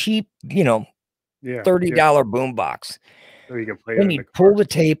 Some cheap, $30 boombox. So you can play Then he'd pull the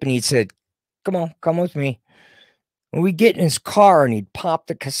tape and he said, come on, come with me. And we'd get in his car and he'd pop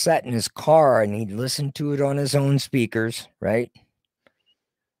the cassette in his car and he'd listen to it on his own speakers, right?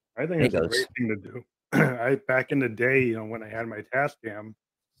 I think it's a great thing to do. Back in the day, when I had my Tascam,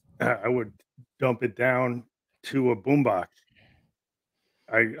 I would dump it down to a boombox.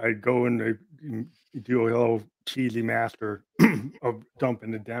 I'd go and do a little cheesy master of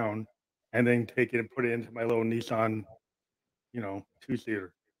dumping it down, and then take it and put it into my little Nissan,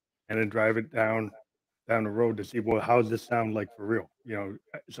 2-seater, and then drive it down the road to see, well, how does this sound like for real?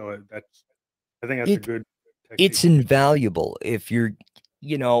 So I think that's a good technique. It's invaluable if you're,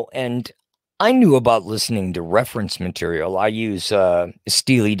 and I knew about listening to reference material. I use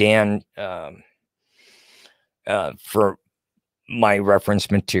Steely Dan for my reference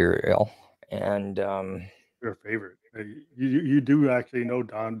material. And your favorite. You do actually know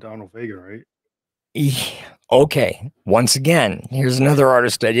Donald Fagen, right? Okay. Once again, here's another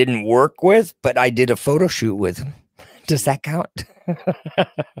artist I didn't work with, but I did a photo shoot with him. Does that count?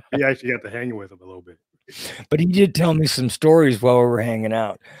 You actually got to hang with him a little bit. But he did tell me some stories while we were hanging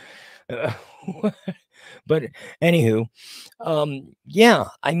out. But anywho, yeah,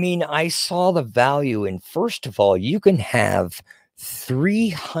 I mean, I saw the value in, first of all, you can have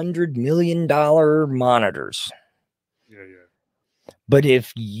 $300 million monitors. Yeah. But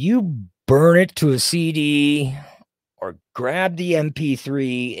if you burn it to a CD or grab the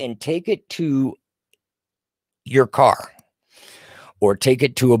MP3 and take it to your car or take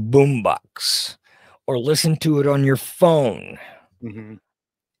it to a boombox or listen to it on your phone,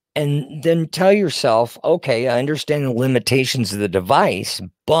 and then tell yourself, okay, I understand the limitations of the device,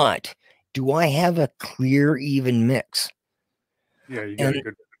 but do I have a clear, even mix? Yeah, you got a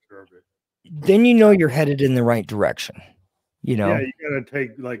good picture of it. Then you're headed in the right direction. Yeah, you gotta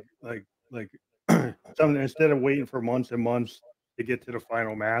take like something, instead of waiting for months and months to get to the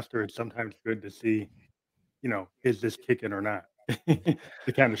final master. It's sometimes good to see, is this kicking or not? The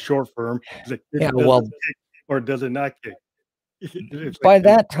kind of short form. Like, yeah, well, kick or does it not kick? By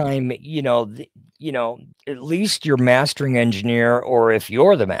that time, at least your mastering engineer, or if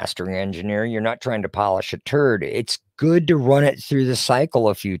you're the mastering engineer, you're not trying to polish a turd. It's good to run it through the cycle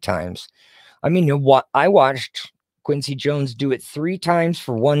a few times. I mean, I watched Quincy Jones do it 3 times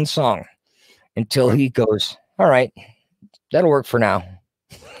for one song until he goes, all right, that'll work for now.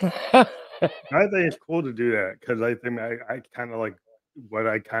 I think it's cool to do that because I think I kind of like what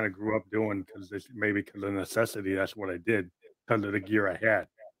I kind of grew up doing because it's maybe because of necessity. That's what I did because of the gear I had.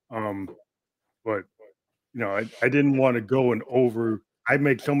 Um, but I didn't want to go and over. I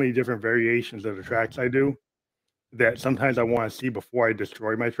make so many different variations of the tracks I do that sometimes I want to see before I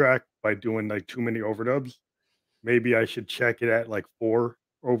destroy my track by doing like too many overdubs. Maybe I should check it at like 4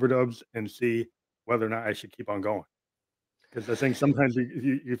 overdubs and see whether or not I should keep on going. Because I think sometimes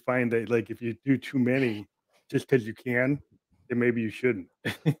you find that, like, if you do too many just because you can, then maybe you shouldn't.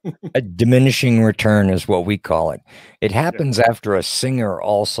 A diminishing return is what we call it. It Yeah, happens after a singer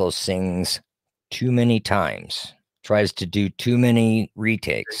also sings too many times, tries to do too many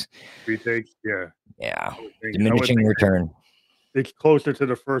retakes. retakes, yeah. Yeah, I would diminishing think return. it's closer to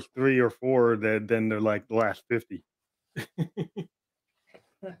the first 3 or 4 than the, like, the last 50.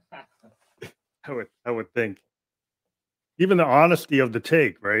 I would think. Even the honesty of the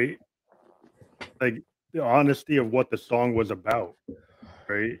take, right? Like, the honesty of what the song was about,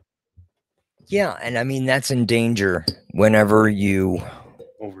 right? Yeah, and I mean that's in danger whenever you,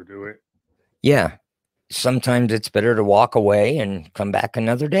 Overdo it. yeah, sometimes it's better to walk away and come back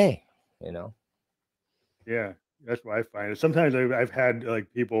another day, you know. Yeah, that's what I find. Sometimes I've had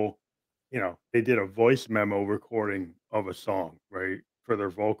like people, they did a voice memo recording of a song, right, for their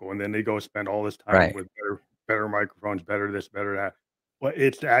vocal, and then they go spend all this time Right. with better microphones, better this, better that. But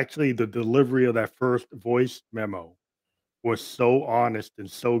it's actually the delivery of that first voice memo was so honest and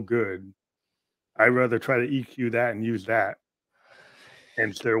so good. I'd rather try to EQ that and use that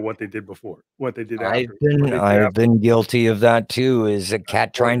instead of what they did before, what they did I've after. What been they did I've after been guilty of that too, is a was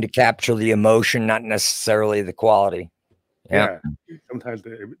cat trying horrible. to capture the emotion, not necessarily the quality. Yeah. Yeah, sometimes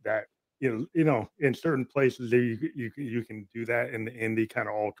that in certain places there you can do that in the indie kind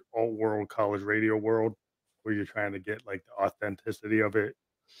of alt world college radio world where you're trying to get like the authenticity of it.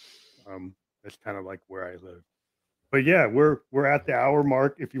 That's kind of like where I live. But yeah, we're at the hour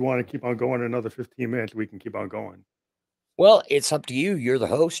mark. If you want to keep on going another 15 minutes, we can keep on going. Well, it's up to you. You're the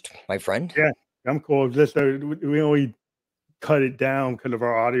host, my friend. Yeah, I'm cool. Just we only cut it down because of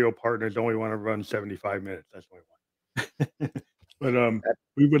our audio partners only want to run 75 minutes. That's what I want. But,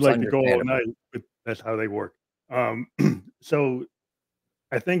 we would That's like to go all understandable. night, but that's how they work. Um, so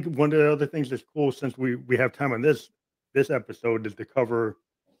I think one of the other things that's cool since we have time on this episode is to cover,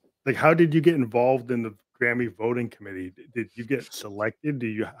 like, how did you get involved in the Grammy voting committee? Did you get selected?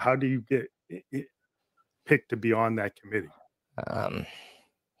 How do you get picked to be on that committee? Um,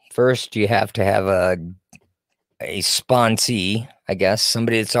 First, you have to have a sponsee, I guess,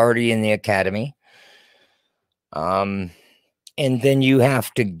 somebody that's already in the academy. And then you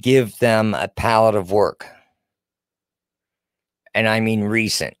have to give them a palette of work. And I mean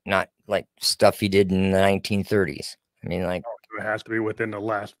recent, not like stuff you did in the 1930s. I mean, like, It has to be within the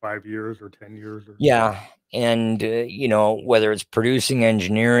last 5 years or 10 years or yeah. And, whether it's producing,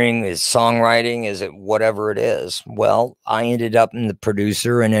 engineering, is songwriting, is it whatever it is? Well, I ended up in the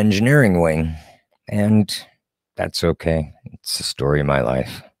producer and engineering wing, and that's okay. It's the story of my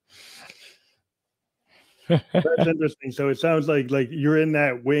life. That's interesting. So it sounds like you're in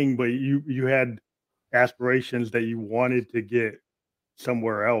that wing, but you had aspirations that you wanted to get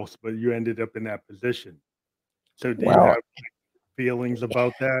somewhere else, but you ended up in that position. So do you Well, have feelings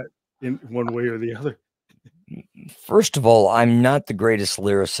about that in one way or the other? first of all, I'm not the greatest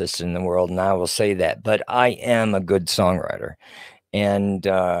lyricist in the world, and I will say that, but I am a good songwriter. And,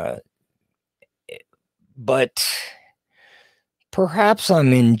 but perhaps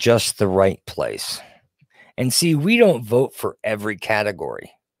I'm in just the right place. And see, we don't vote for every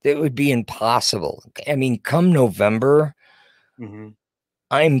category. It would be impossible. I mean, come November, Mhm.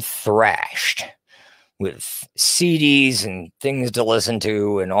 I'm thrashed with CDs and things to listen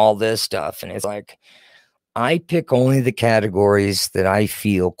to and all this stuff. And it's like, I pick only the categories that I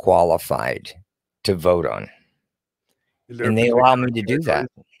feel qualified to vote on. Is there a And they allow particular me to do category?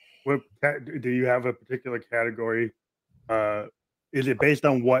 that. Do you have a particular category? Uh, is it based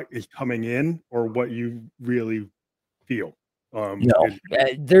on what is coming in or what you really feel? No, Is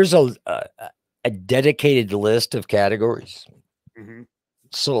there's a dedicated list of categories. Mhm.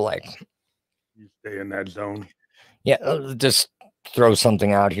 So, like, You stay in that zone. yeah, just throw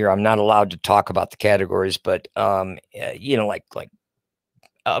something out here. I'm not allowed to talk about the categories, but like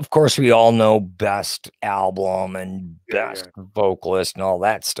of course we all know best album and Yeah, best yeah. vocalist and all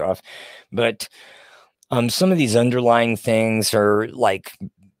that stuff. But some of these underlying things are like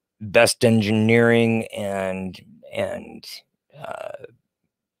best engineering and uh,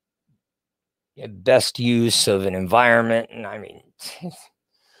 best use of an environment. And I mean,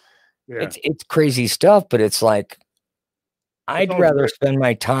 Yeah. it's crazy stuff, but it's like It's I'd all rather good. spend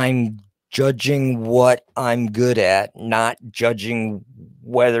my time judging what I'm good at, not judging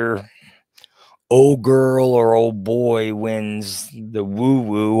whether oh girl or oh boy wins the woo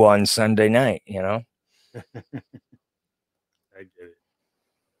woo on Sunday night, you know? I get it.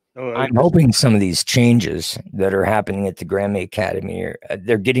 So I'm just hoping some of these changes that are happening at the Grammy Academy are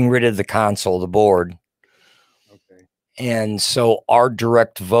they're getting rid of the console, the board. okay. And so our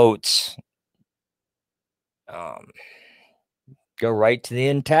direct votes um, go right to the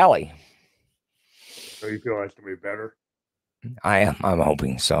end tally. So you feel that's gonna be better? I'm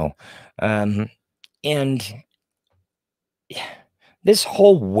hoping so. And this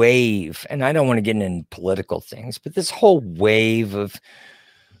whole wave, and I don't want to get into political things, but this whole wave of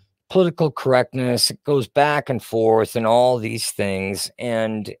political correctness, it goes back and forth and all these things.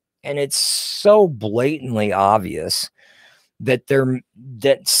 And it's so blatantly obvious that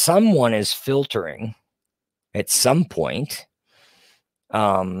that someone is filtering at some point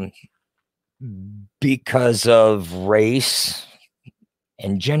um, because of race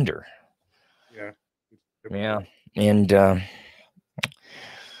and gender. Yeah. Yeah. And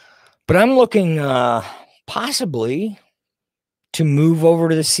but I'm looking possibly to move over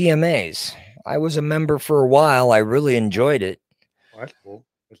to the CMAs. I was a member for a while. I really enjoyed it. Well, that's cool.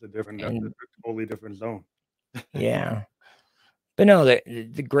 That's that's And a totally different zone. yeah. But no, the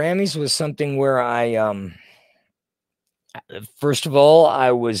Grammys was something where I first of all,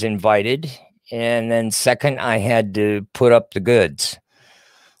 I was invited, and then second, I had to put up the goods,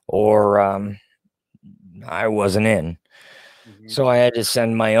 or I wasn't in. Mhm. So I had to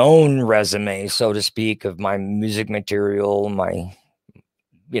send my own resume, so to speak, of my music material,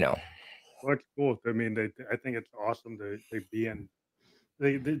 you know, Well, it's cool. I mean, I think it's awesome to be in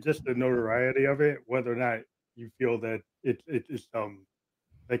just the notoriety of it, whether or not you feel that it's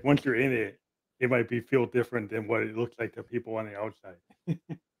like once you're in it, it might be feel different than what it looks like to people on the outside.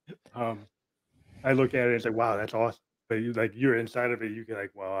 um, I look at it and say, "Wow, that's awesome." But you like you're inside of it, you get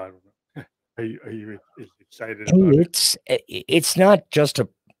like, "Well, I don't know." Are you as excited hey, about it? it's not just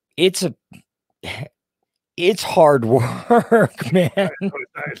it's a it's hard work, man. Right, so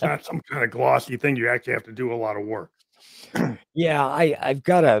it's not some kind of glossy thing. You actually have to do a lot of work. Yeah, I've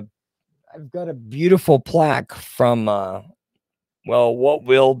got a beautiful plaque from well, what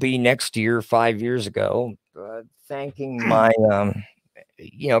will be next year, 5 years ago, thanking my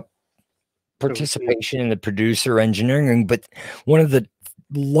you know So see, participation in the producer engineering. But one of the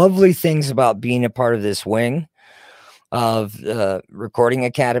lovely things about being a part of this wing of the Recording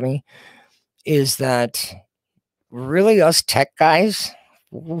Academy is that really us tech guys,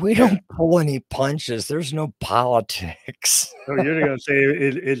 we yeah. don't pull any punches. There's no politics. So you're gonna say,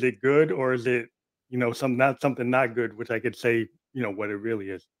 is it good or is it, something not good, which I could say, what it really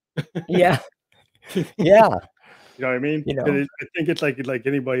is. Yeah, yeah, You know what I mean? you 'Cause know. I think it's like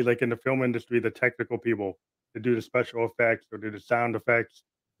anybody like in the film industry, the technical people that do the special effects or do the sound effects,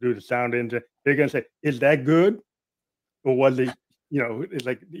 do the sound engine, they're gonna say, "Is that good?" Or was it, it's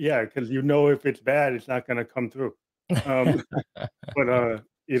like, yeah, because if it's bad, it's not gonna come through. Um, but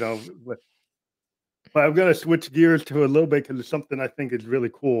you know, but I'm gonna switch gears to a little bit because it's something I think is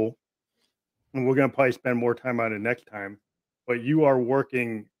really cool, and we're gonna probably spend more time on it next time. But you are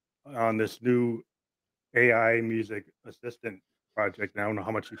working on this new AI music assistant project. And I don't know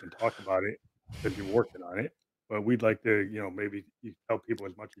how much you can talk about it because you're working on it, but we'd like to, maybe you tell people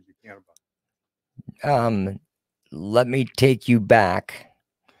as much as you can about um, Let me take you back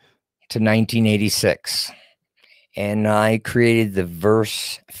to 1986, and I created the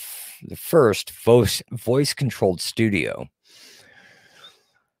first voice controlled studio,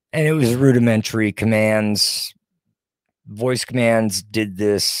 and it was rudimentary commands. Voice commands did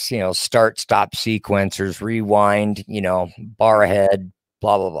this, start, stop sequencers, rewind, bar ahead,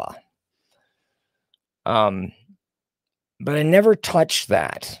 blah blah blah. Um, but I never touched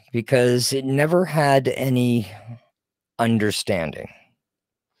that because it never had any understanding.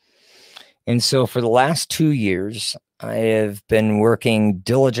 And so for the last 2 years, I have been working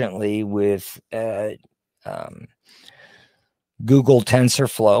diligently with Google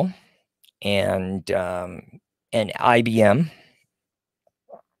TensorFlow and IBM,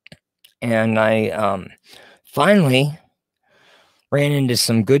 and I finally ran into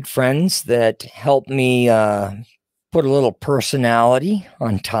some good friends that helped me put a little personality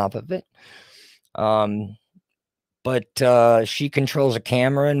on top of it. But she controls a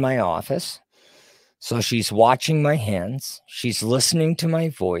camera in my office. So she's watching my hands, she's listening to my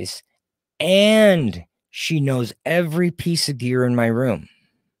voice, and she knows every piece of gear in my room.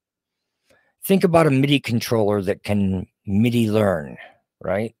 Think about a MIDI controller that can MIDI learn,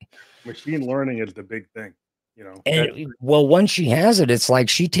 right? machine learning is the big thing. That's And well, once she has it, it's like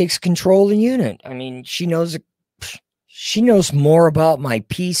she takes control of the unit. I mean, she knows more about my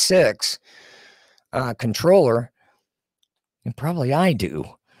P6 controller than probably I do.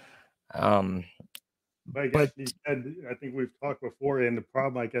 But I guess But you said, I think we've talked before, and the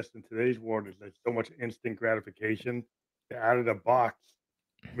problem, I guess, in today's world is there's so much instant gratification. Out of the box,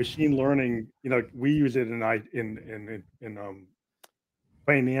 machine learning, we use it in the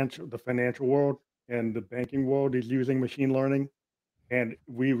financial world and the banking world is using machine learning, and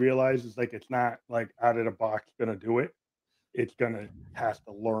we realize it's like it's not like out of the box gonna do it. It's gonna has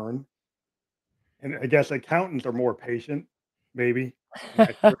to learn. And I guess accountants are more patient, maybe, and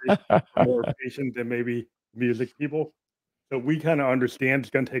actuaries are more patient than maybe music people. So we kinda understand it's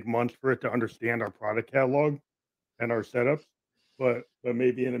gonna take months for it to understand our product catalog and our setups, but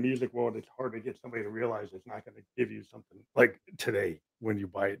maybe in the music world, it's hard to get somebody to realize it's not gonna give you something like today when you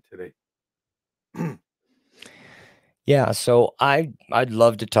buy it today. yeah, so I'd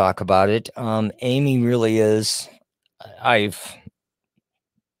love to talk about it. Amy really is. I've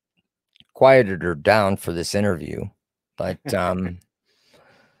quieted her down for this interview, but yeah,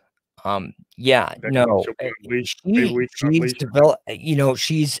 That no, she'll be unleashed. Maybe she we can she's unleash her. developed.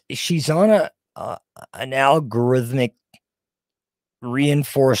 She's on an algorithmic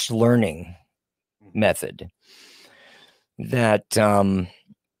reinforced learning Mhm. method that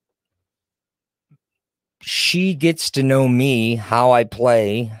she gets to know me, how I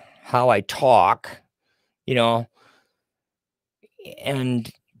play, how I talk, you know,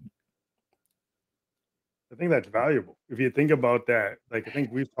 and I think that's valuable. If you think about that, like, I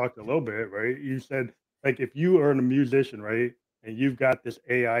think we've talked a little bit, right? You said, like, if you are a musician, right, and you've got this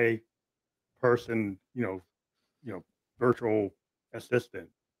AI person, virtual assistant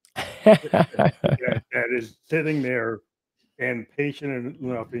that is sitting there and patient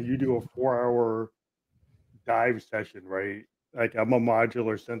enough, and you do a 4-hour dive session, right? Like, I'm a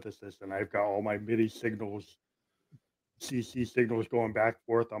modular synthesis, and I've got all my MIDI signals, CC signals going back and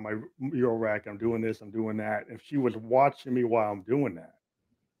forth on my Euro rack. I'm doing this, I'm doing that. If she was watching me while I'm doing that,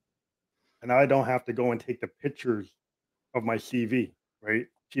 and I don't have to go and take the pictures of my CV, right?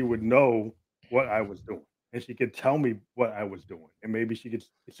 She would know what I was doing, and she could tell me what I was doing, and maybe she could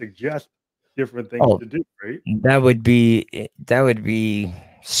suggest different things oh, to do, right? that would be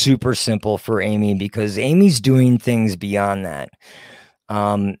super simple for Amy because Amy's doing things beyond that.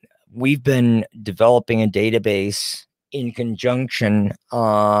 Um, we've been developing a database in conjunction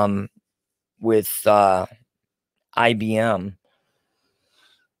with IBM,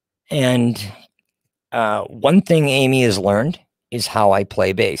 and one thing Amy has learned is how I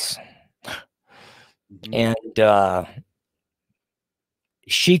play bass, Mhm. and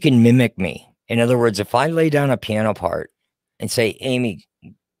she can mimic me. In other words, if I lay down a piano part and say, Amy,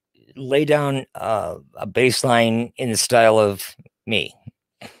 lay down a bass line in the style of me,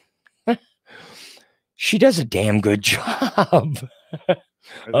 she does a damn good job I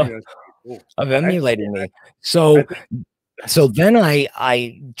think of, that's pretty cool. of I emulating me. I So think so then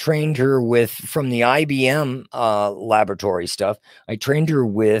I trained her with from the IBM laboratory stuff. I trained her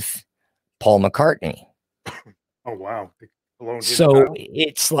with Paul McCartney. oh, wow. Alone his So style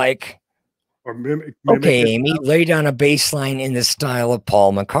it's like, or mimic okay, his Amy, style? lay down a bass line in the style of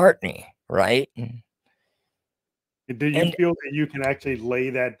Paul McCartney, right? And do you And feel that you can actually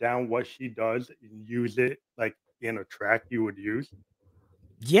lay that down, what she does, and use it, like, in a track you would use?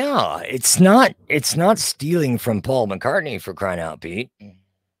 yeah, it's not stealing from Paul McCartney for crying out, Pete.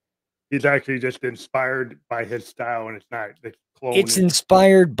 He's actually just inspired by his style, and it's not the clone It's is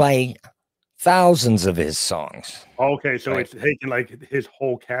inspired by thousands of his songs, okay, so right? it's taking, like, his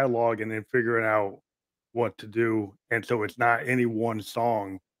whole catalog and then figuring out what to do, and so it's not any one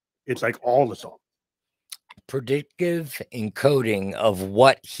song, it's, like, all the songs. Predictive encoding of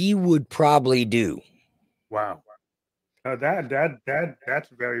what he would probably do. Wow. That's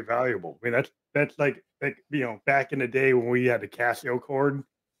very valuable. I mean, that's like, back in the day when we had the Casio cord,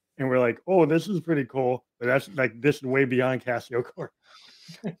 and we're like, "Oh, this is pretty cool," but that's, like, this is way beyond Casio cord.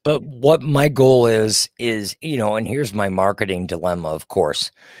 But what my goal is, and here's my marketing dilemma, of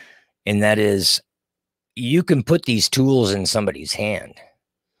course, and that is you can put these tools in somebody's hand,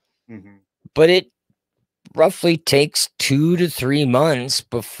 Mhm. but it roughly takes 2 to 3 months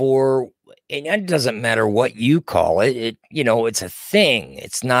before, and that doesn't matter what you call it. It's a thing.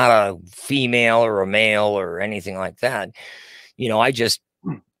 It's not a female or a male or anything like that. I just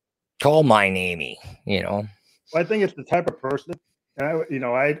call mine Amy, you know. Well, I think it's the type of person, and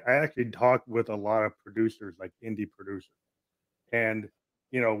I actually talk with a lot of producers, like indie producers, and,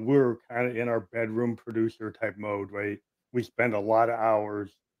 we're kinda in our bedroom producer type mode, right? We spend a lot of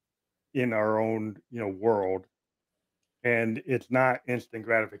hours in our own, world, and it's not instant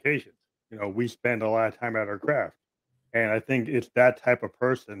gratification. We spend a lot of time at our craft, and I think it's that type of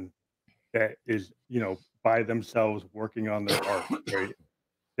person that is, by themselves working on their art, right?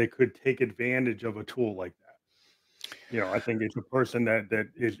 They could take advantage of a tool like that. I think it's a person that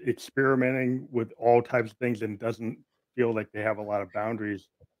is experimenting with all types of things and doesn't feel like they have a lot of boundaries.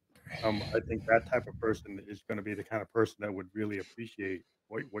 I think that type of person is going to be the kind of person that would really appreciate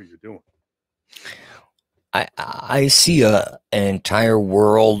what you're doing. I see an entire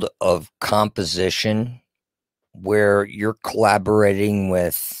world of composition where you're collaborating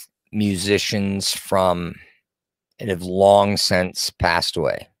with musicians from that have long since passed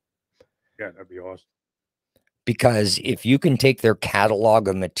away. Yeah, that'd be awesome. Because if you can take their catalog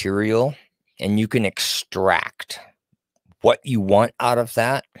of material and you can extract what you want out of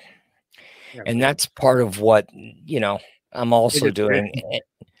that, Yeah, and man. that's part of what, I'm also doing.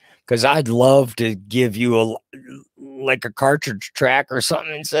 Because I'd love to give you like a cartridge track or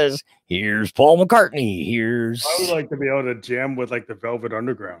something that says, here's Paul McCartney, I would here's like to be able to jam with like the Velvet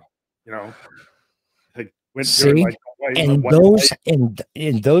Underground, you know, like when during see, like and white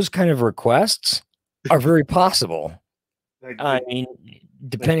light, those kind of requests are very possible. like, I like, mean, like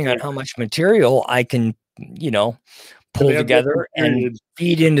depending on how much material I can, they pull have different together and periods.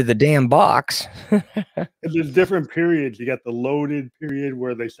 feed into the damn box. And there's different periods. You got the loaded period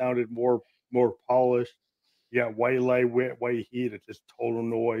where they sounded more polished. You got white light, white heat. It's just total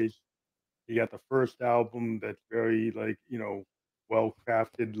noise. You got the first album that's very like well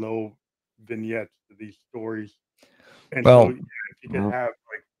crafted, low vignettes to these stories. And so Well, yeah, if you could have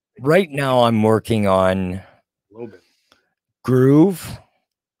like right now I'm working on a little bit. groove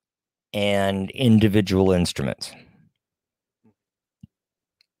and individual instruments.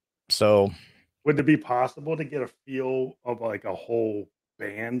 So Would it be possible to get a feel of like a whole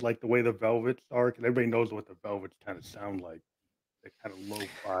band, like the way the Velvets are? Because everybody knows what the Velvets kind of sound like. That kind of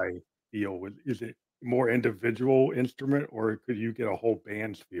lo-fi feel. Is it more individual instrument, or could you get a whole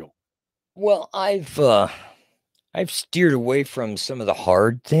band's feel? well, I've steered away from some of the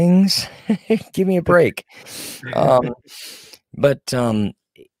hard things. Give me a break. Um, but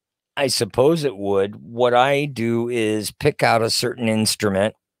I suppose it would. What I do is pick out a certain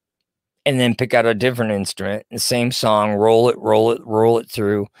instrument and then pick out a different instrument, the same song, roll it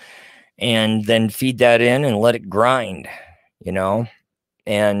through, and then feed that in and let it grind, you know?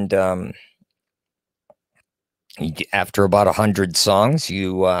 And after about 100 songs,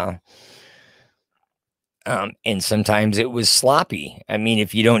 and sometimes it was sloppy. I mean,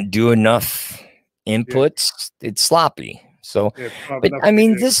 if you don't do enough Yeah, inputs, it's sloppy. So, yeah, if you don't have but enough I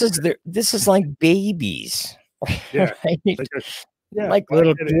mean, music. this is like babies, Yeah, right? like yeah, Like I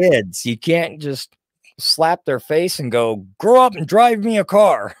little get it. kids. You can't just slap their face and go, grow up and drive me a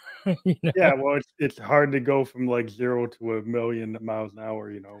car. You know? Yeah, well, it's hard to go from like 0 to a million miles an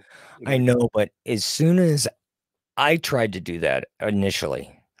hour, I like know, but as soon as I tried to do that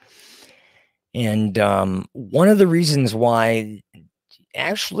initially, and one of the reasons why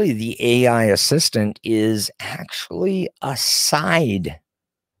actually the AI assistant is actually a side,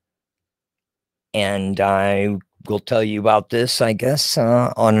 and I will tell you about this, I guess,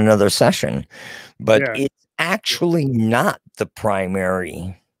 on another session, but yeah, it's yeah, actually not the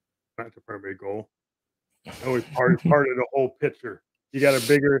primary. that's a primary goal. No, it's part of the whole picture. You got a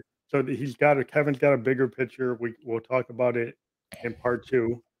bigger so that Kevin's got a bigger picture. We'll talk about it in part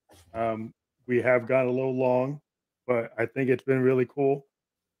 2. Um, we have gone a little long, but I think it's been really cool.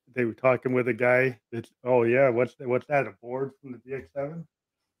 They were talking with a guy that's oh yeah, what's that? A board from the DX7?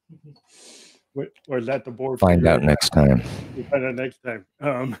 Or is that the board for Find your out next time. we'll find out next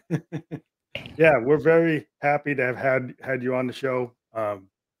time. Yeah, we're very happy to have had you on the show.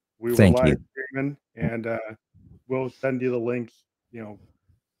 We were Thank live you. streaming, and we'll send you the links. You know,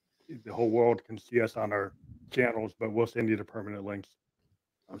 the whole world can see us on our channels, but we'll send you the permanent links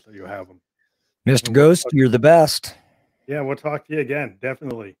so you'll have them. Mr. And we'll Ghost, you're the best. yeah, we'll talk to you again.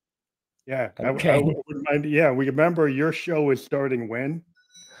 Definitely. Yeah, I Okay. wouldn't mind. Yeah, we remember your show is starting when?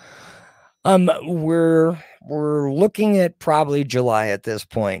 We're looking at probably July at this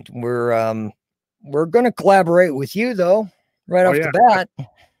point. We're gonna collaborate with you though, right Oh off the yeah, bat. yeah,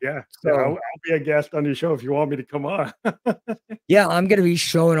 yeah. So I'll be a guest on your show if you want me to come on. yeah, I'm gonna be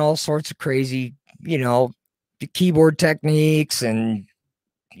showing all sorts of crazy, the keyboard techniques and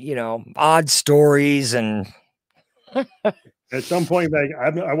odd stories and At some point, like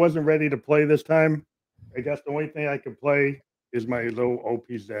I wasn't ready to play this time. I guess the only thing I can play is my little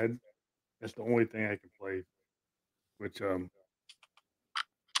OPZ. That's the only thing I can play, which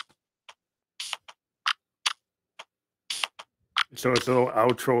So it's a little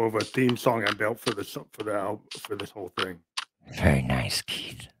outro of a theme song I built for this whole thing. Very nice,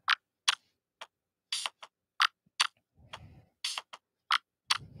 Keith.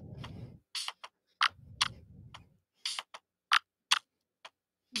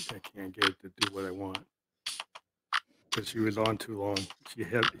 I can't get it to do what I want because she was on too long. She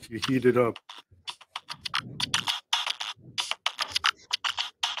heated up.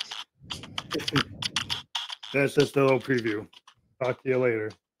 That's just a little preview. Talk to you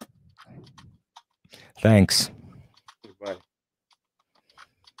later. Thanks.